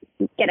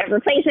get a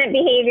replacement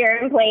behavior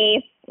in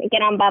place,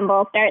 get on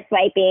Bumble, start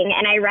swiping,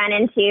 and I run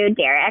into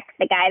Derek,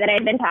 the guy that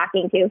I've been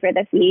talking to for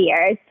the few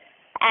years.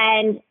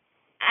 And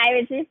I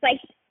was just like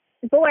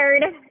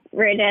bored.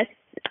 We're just,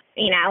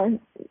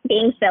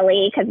 being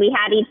silly because we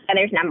had each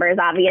other's numbers,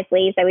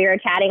 obviously. So we were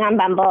chatting on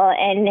Bumble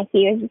and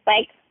he was just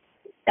like,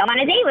 go on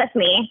a date with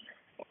me.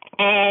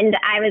 And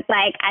I was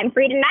like, I'm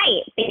free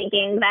tonight,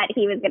 thinking that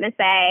he was going to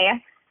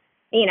say,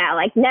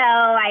 like, no,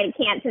 I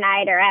can't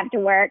tonight or I have to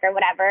work or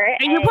whatever.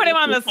 And you put him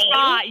on the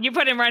spot. You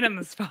put him right on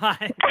the spot.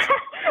 He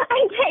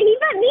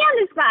put me on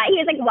the spot. He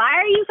was like, why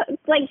are you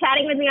like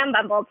chatting with me on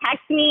Bumble?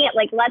 Text me,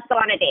 like, let's go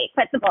on a date.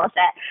 Quit the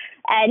bullshit.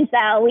 And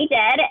so we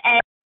did.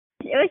 And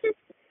it was just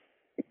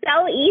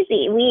so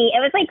easy.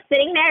 It was like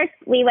sitting there.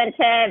 We went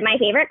to my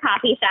favorite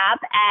coffee shop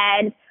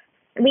and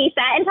we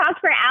sat and talked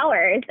for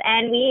hours.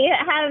 And we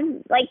have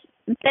like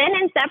been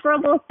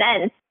inseparable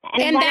since.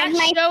 And that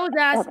shows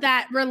us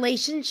that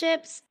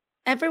relationships,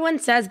 everyone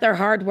says they're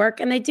hard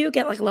work and they do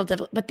get like a little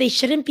difficult, but they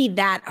shouldn't be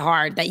that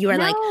hard that you are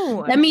like,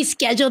 let me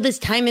schedule this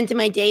time into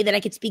my day that I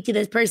could speak to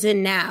this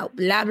person now,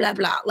 blah, blah,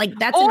 blah. Like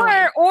that's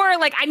annoying. Or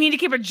like I need to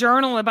keep a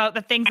journal about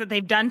the things that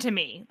they've done to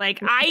me. Like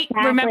I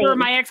remember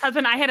my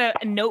ex-husband, I had a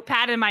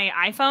notepad in my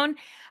iPhone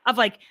of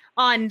like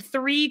on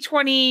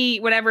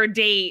 3/20 whatever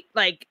date,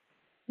 like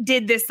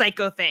did this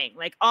psycho thing,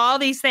 like all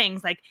these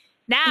things. Like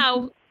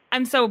now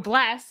I'm so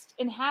blessed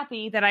and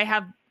happy that I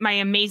have my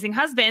amazing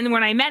husband.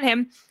 When I met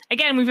him,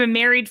 again, we've been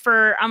married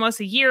for almost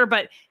a year,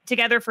 but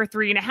together for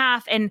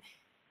 3.5. And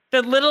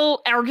the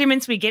little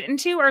arguments we get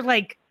into are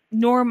like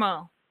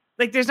normal.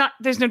 Like there's no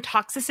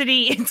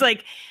toxicity. It's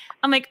like,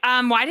 I'm like,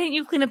 why didn't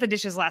you clean up the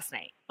dishes last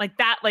night? Like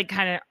that, like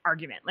kind of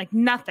argument, like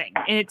nothing.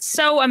 And it's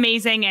so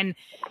amazing. And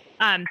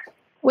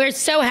We're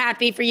so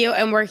happy for you,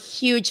 and we're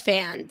huge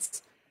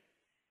fans.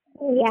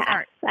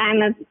 Yeah,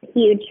 I'm a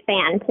huge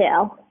fan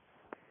too.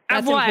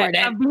 Of what?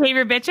 Important. Of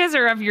Behavior Bitches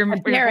or of your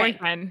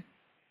boyfriend?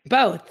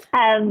 Both.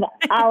 Of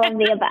all of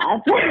the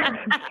above.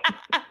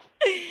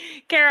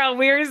 Carol,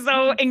 we're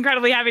so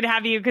incredibly happy to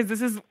have you because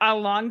this is a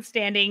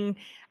long-standing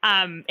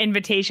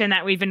invitation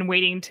that we've been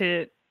waiting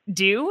to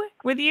do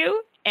with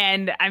you.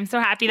 And I'm so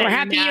happy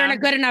that you're in a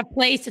good enough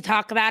place to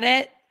talk about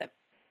it.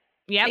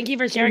 Yeah. Thank you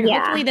for sharing. Yeah.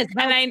 Hopefully this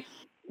helps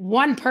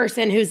one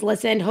person who's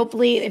listened.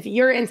 Hopefully if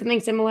you're in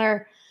something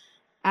similar,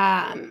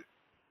 either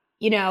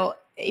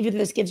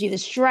this gives you the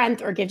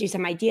strength or gives you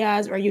some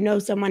ideas, or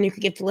someone you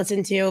could get to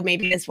listen to.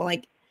 Maybe this will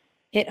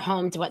hit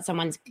home to what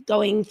someone's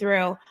going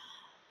through.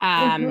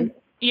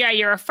 Yeah,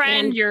 you're a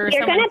friend. You're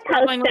going to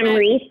post some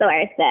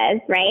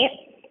resources, right?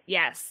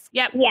 Yes.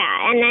 Yep.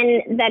 Yeah, and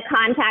then the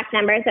contact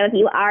number. So if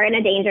you are in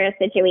a dangerous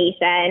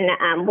situation,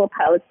 we'll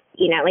post,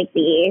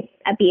 the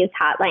abuse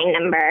hotline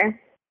number.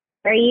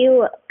 For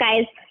you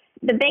guys,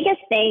 the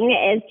biggest thing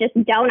is just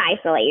don't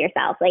isolate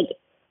yourself.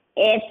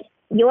 If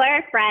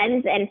your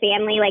friends and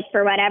family,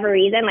 for whatever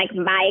reason,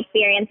 my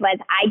experience was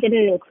I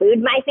didn't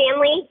include my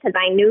family because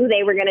I knew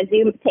they were going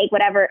to take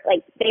whatever,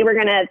 they were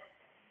going to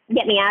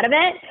get me out of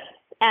it.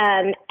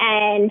 And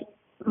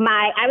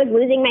I was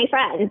losing my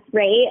friends,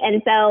 right?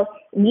 And so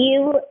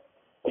you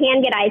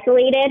can get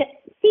isolated,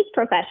 seek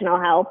professional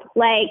help.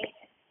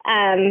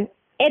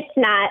 It's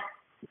not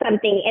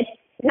something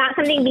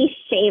to be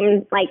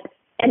shamed,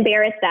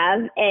 embarrassed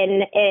of.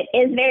 And it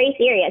is very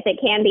serious. It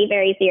can be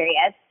very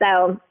serious.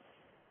 So,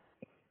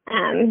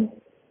 don't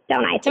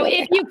isolate So if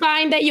yourself. you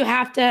find that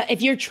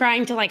if you're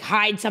trying to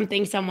hide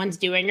something someone's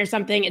doing or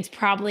something, it's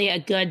probably a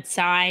good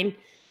sign.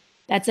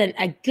 That's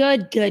a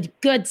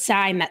good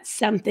sign that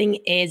something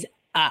is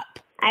up.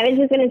 I was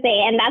just going to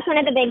say, and that's one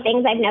of the big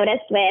things I've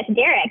noticed with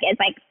Derek is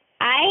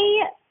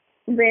I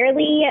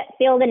rarely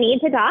feel the need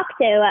to talk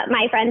to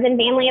my friends and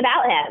family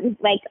about him.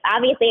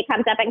 Obviously it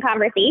comes up in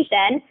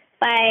conversation,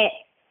 but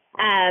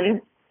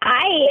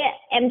I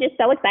am just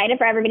so excited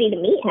for everybody to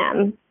meet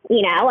him,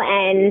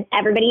 and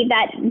everybody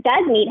that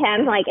does meet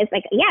him,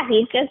 yeah,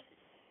 he's just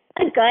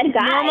a good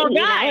guy. Normal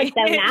guy. It's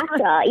so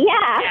natural.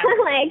 Yeah.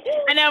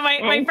 I know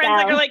my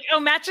friends are like, oh,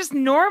 Matt's just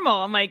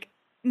normal. I'm like,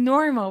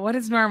 normal? What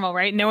is normal,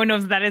 right? No one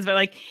knows what that is,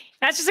 but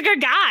that's just a good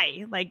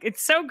guy.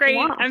 It's so great.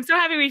 Yeah. I'm so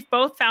happy we've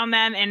both found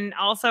them. And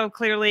also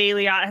clearly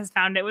Liat has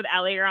found it with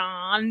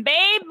Eliran,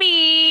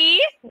 baby.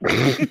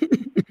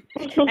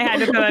 I had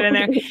to throw that in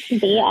there.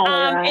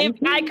 If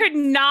I could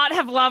not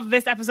have loved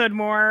this episode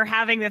more,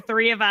 having the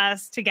three of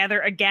us together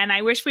again.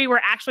 I wish we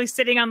were actually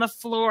sitting on the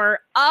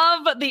floor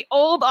of the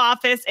old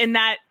office in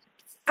that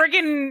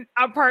friggin'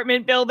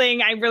 apartment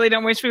building. I really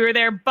don't wish we were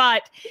there,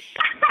 but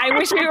I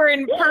wish we were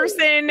in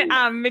person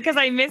because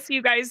I miss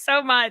you guys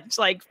so much,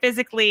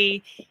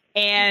 physically.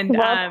 And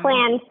we'll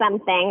plan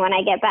something when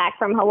I get back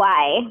from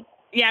Hawaii.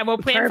 Yeah, we'll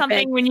plan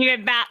something when you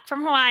get back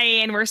from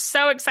Hawaii, and we're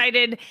so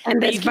excited.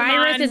 And this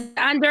virus is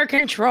under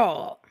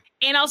control.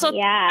 And also,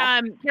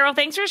 Carol,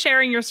 thanks for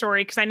sharing your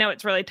story because I know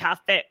it's really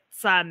tough.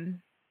 It's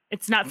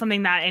not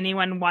something that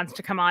anyone wants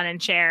to come on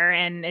and share,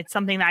 and it's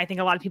something that I think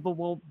a lot of people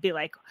will be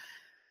like,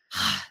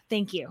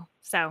 thank you.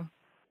 So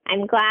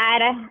I'm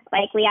glad,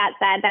 like Liat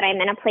said, that I'm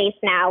in a place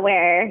now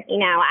where,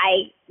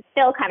 I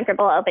feel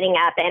comfortable opening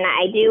up, and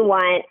I do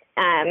want,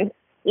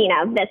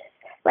 this.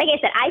 Like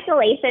I said,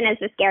 isolation is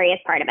the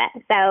scariest part of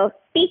it. So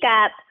speak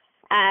up,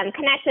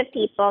 connect with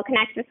people,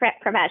 connect with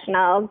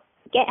professionals,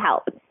 get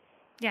help.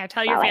 Yeah,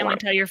 tell your family,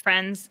 tell your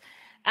friends.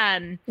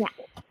 Yeah.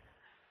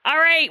 All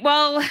right.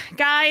 Well,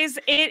 guys,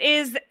 it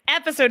is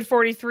episode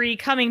 43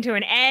 coming to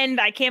an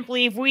end. I can't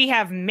believe we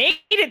have made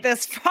it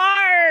this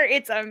far.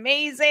 It's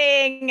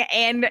amazing.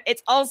 And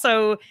it's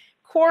also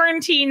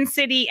quarantine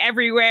city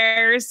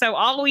everywhere. So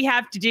all we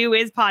have to do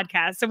is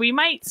podcast. So we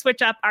might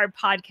switch up our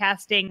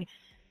podcasting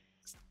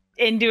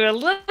and do a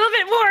little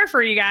bit more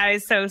for you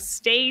guys. So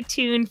stay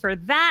tuned for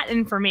that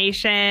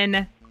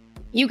information.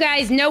 You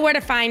guys know where to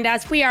find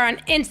us. We are on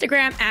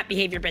Instagram at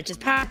Behavior Bitches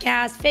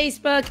Podcast,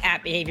 Facebook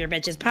at Behavior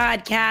Bitches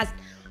Podcast,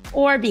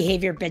 or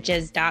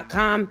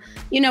behaviorbitches.com.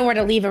 You know where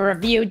to leave a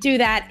review. Do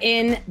that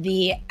in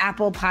the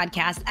Apple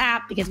Podcast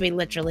app because we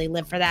literally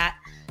live for that.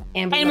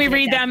 And we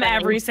read them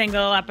every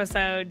single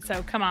episode.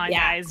 So come on,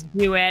 guys,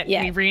 do it.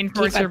 Yeah. We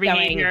reinforce your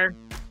behavior.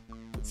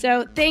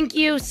 So thank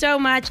you so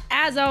much.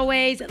 As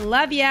always,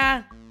 love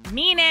ya.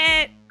 Mean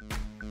it.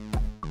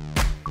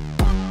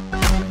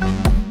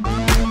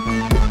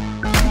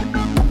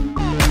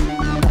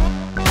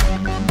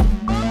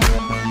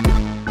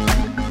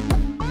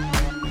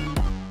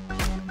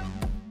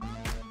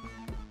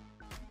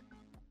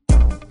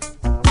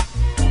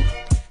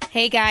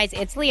 Hey guys,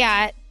 it's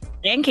Liat.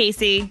 And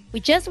Casey. We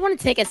just want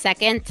to take a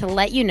second to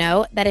let you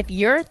know that if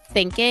you're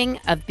thinking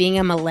of being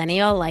a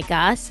millennial like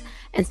us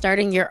and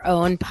starting your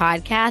own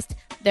podcast,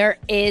 there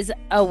is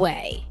a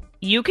way.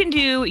 You can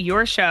do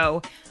your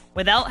show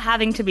without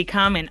having to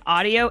become an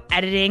audio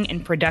editing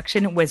and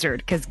production wizard.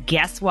 Because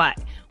guess what?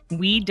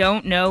 We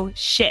don't know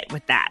shit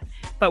with that.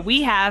 But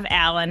we have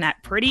Alan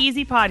at Pretty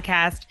Easy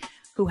Podcast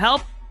who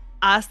help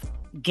us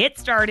get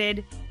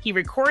started. He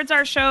records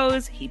our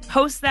shows, he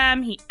posts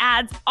them, he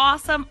adds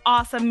awesome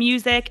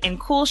music and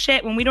cool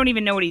shit when we don't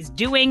even know what he's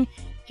doing.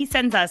 He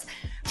sends us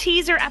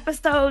teaser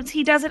episodes.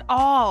 He does it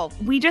all.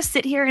 We just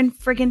sit here and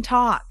friggin'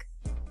 talk.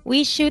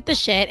 We shoot the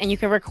shit, and you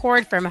can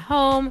record from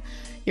home,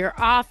 your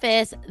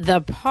office,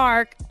 the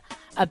park,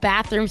 a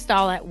bathroom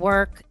stall at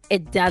work.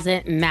 It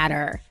doesn't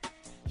matter.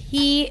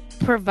 He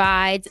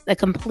provides the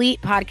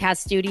complete podcast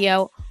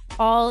studio.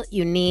 All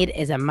you need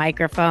is a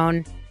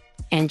microphone,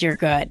 and you're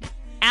good.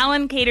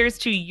 Alan caters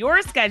to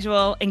your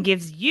schedule and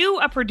gives you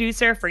a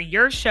producer for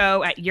your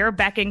show at your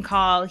beck and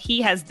call.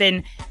 He has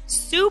been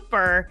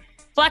super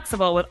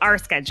flexible with our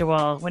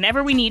schedule.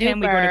 Whenever we need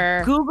him, we go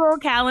to Google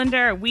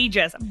Calendar. We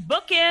just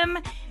book him,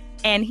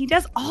 and he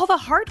does all the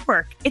hard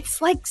work.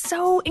 It's like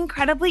so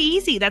incredibly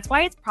easy. That's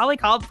why it's probably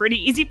called Pretty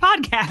Easy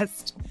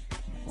Podcast.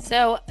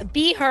 So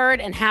be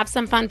heard and have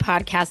some fun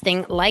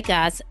podcasting like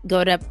us.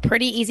 Go to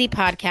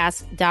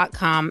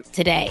prettyeasypodcast.com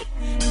today.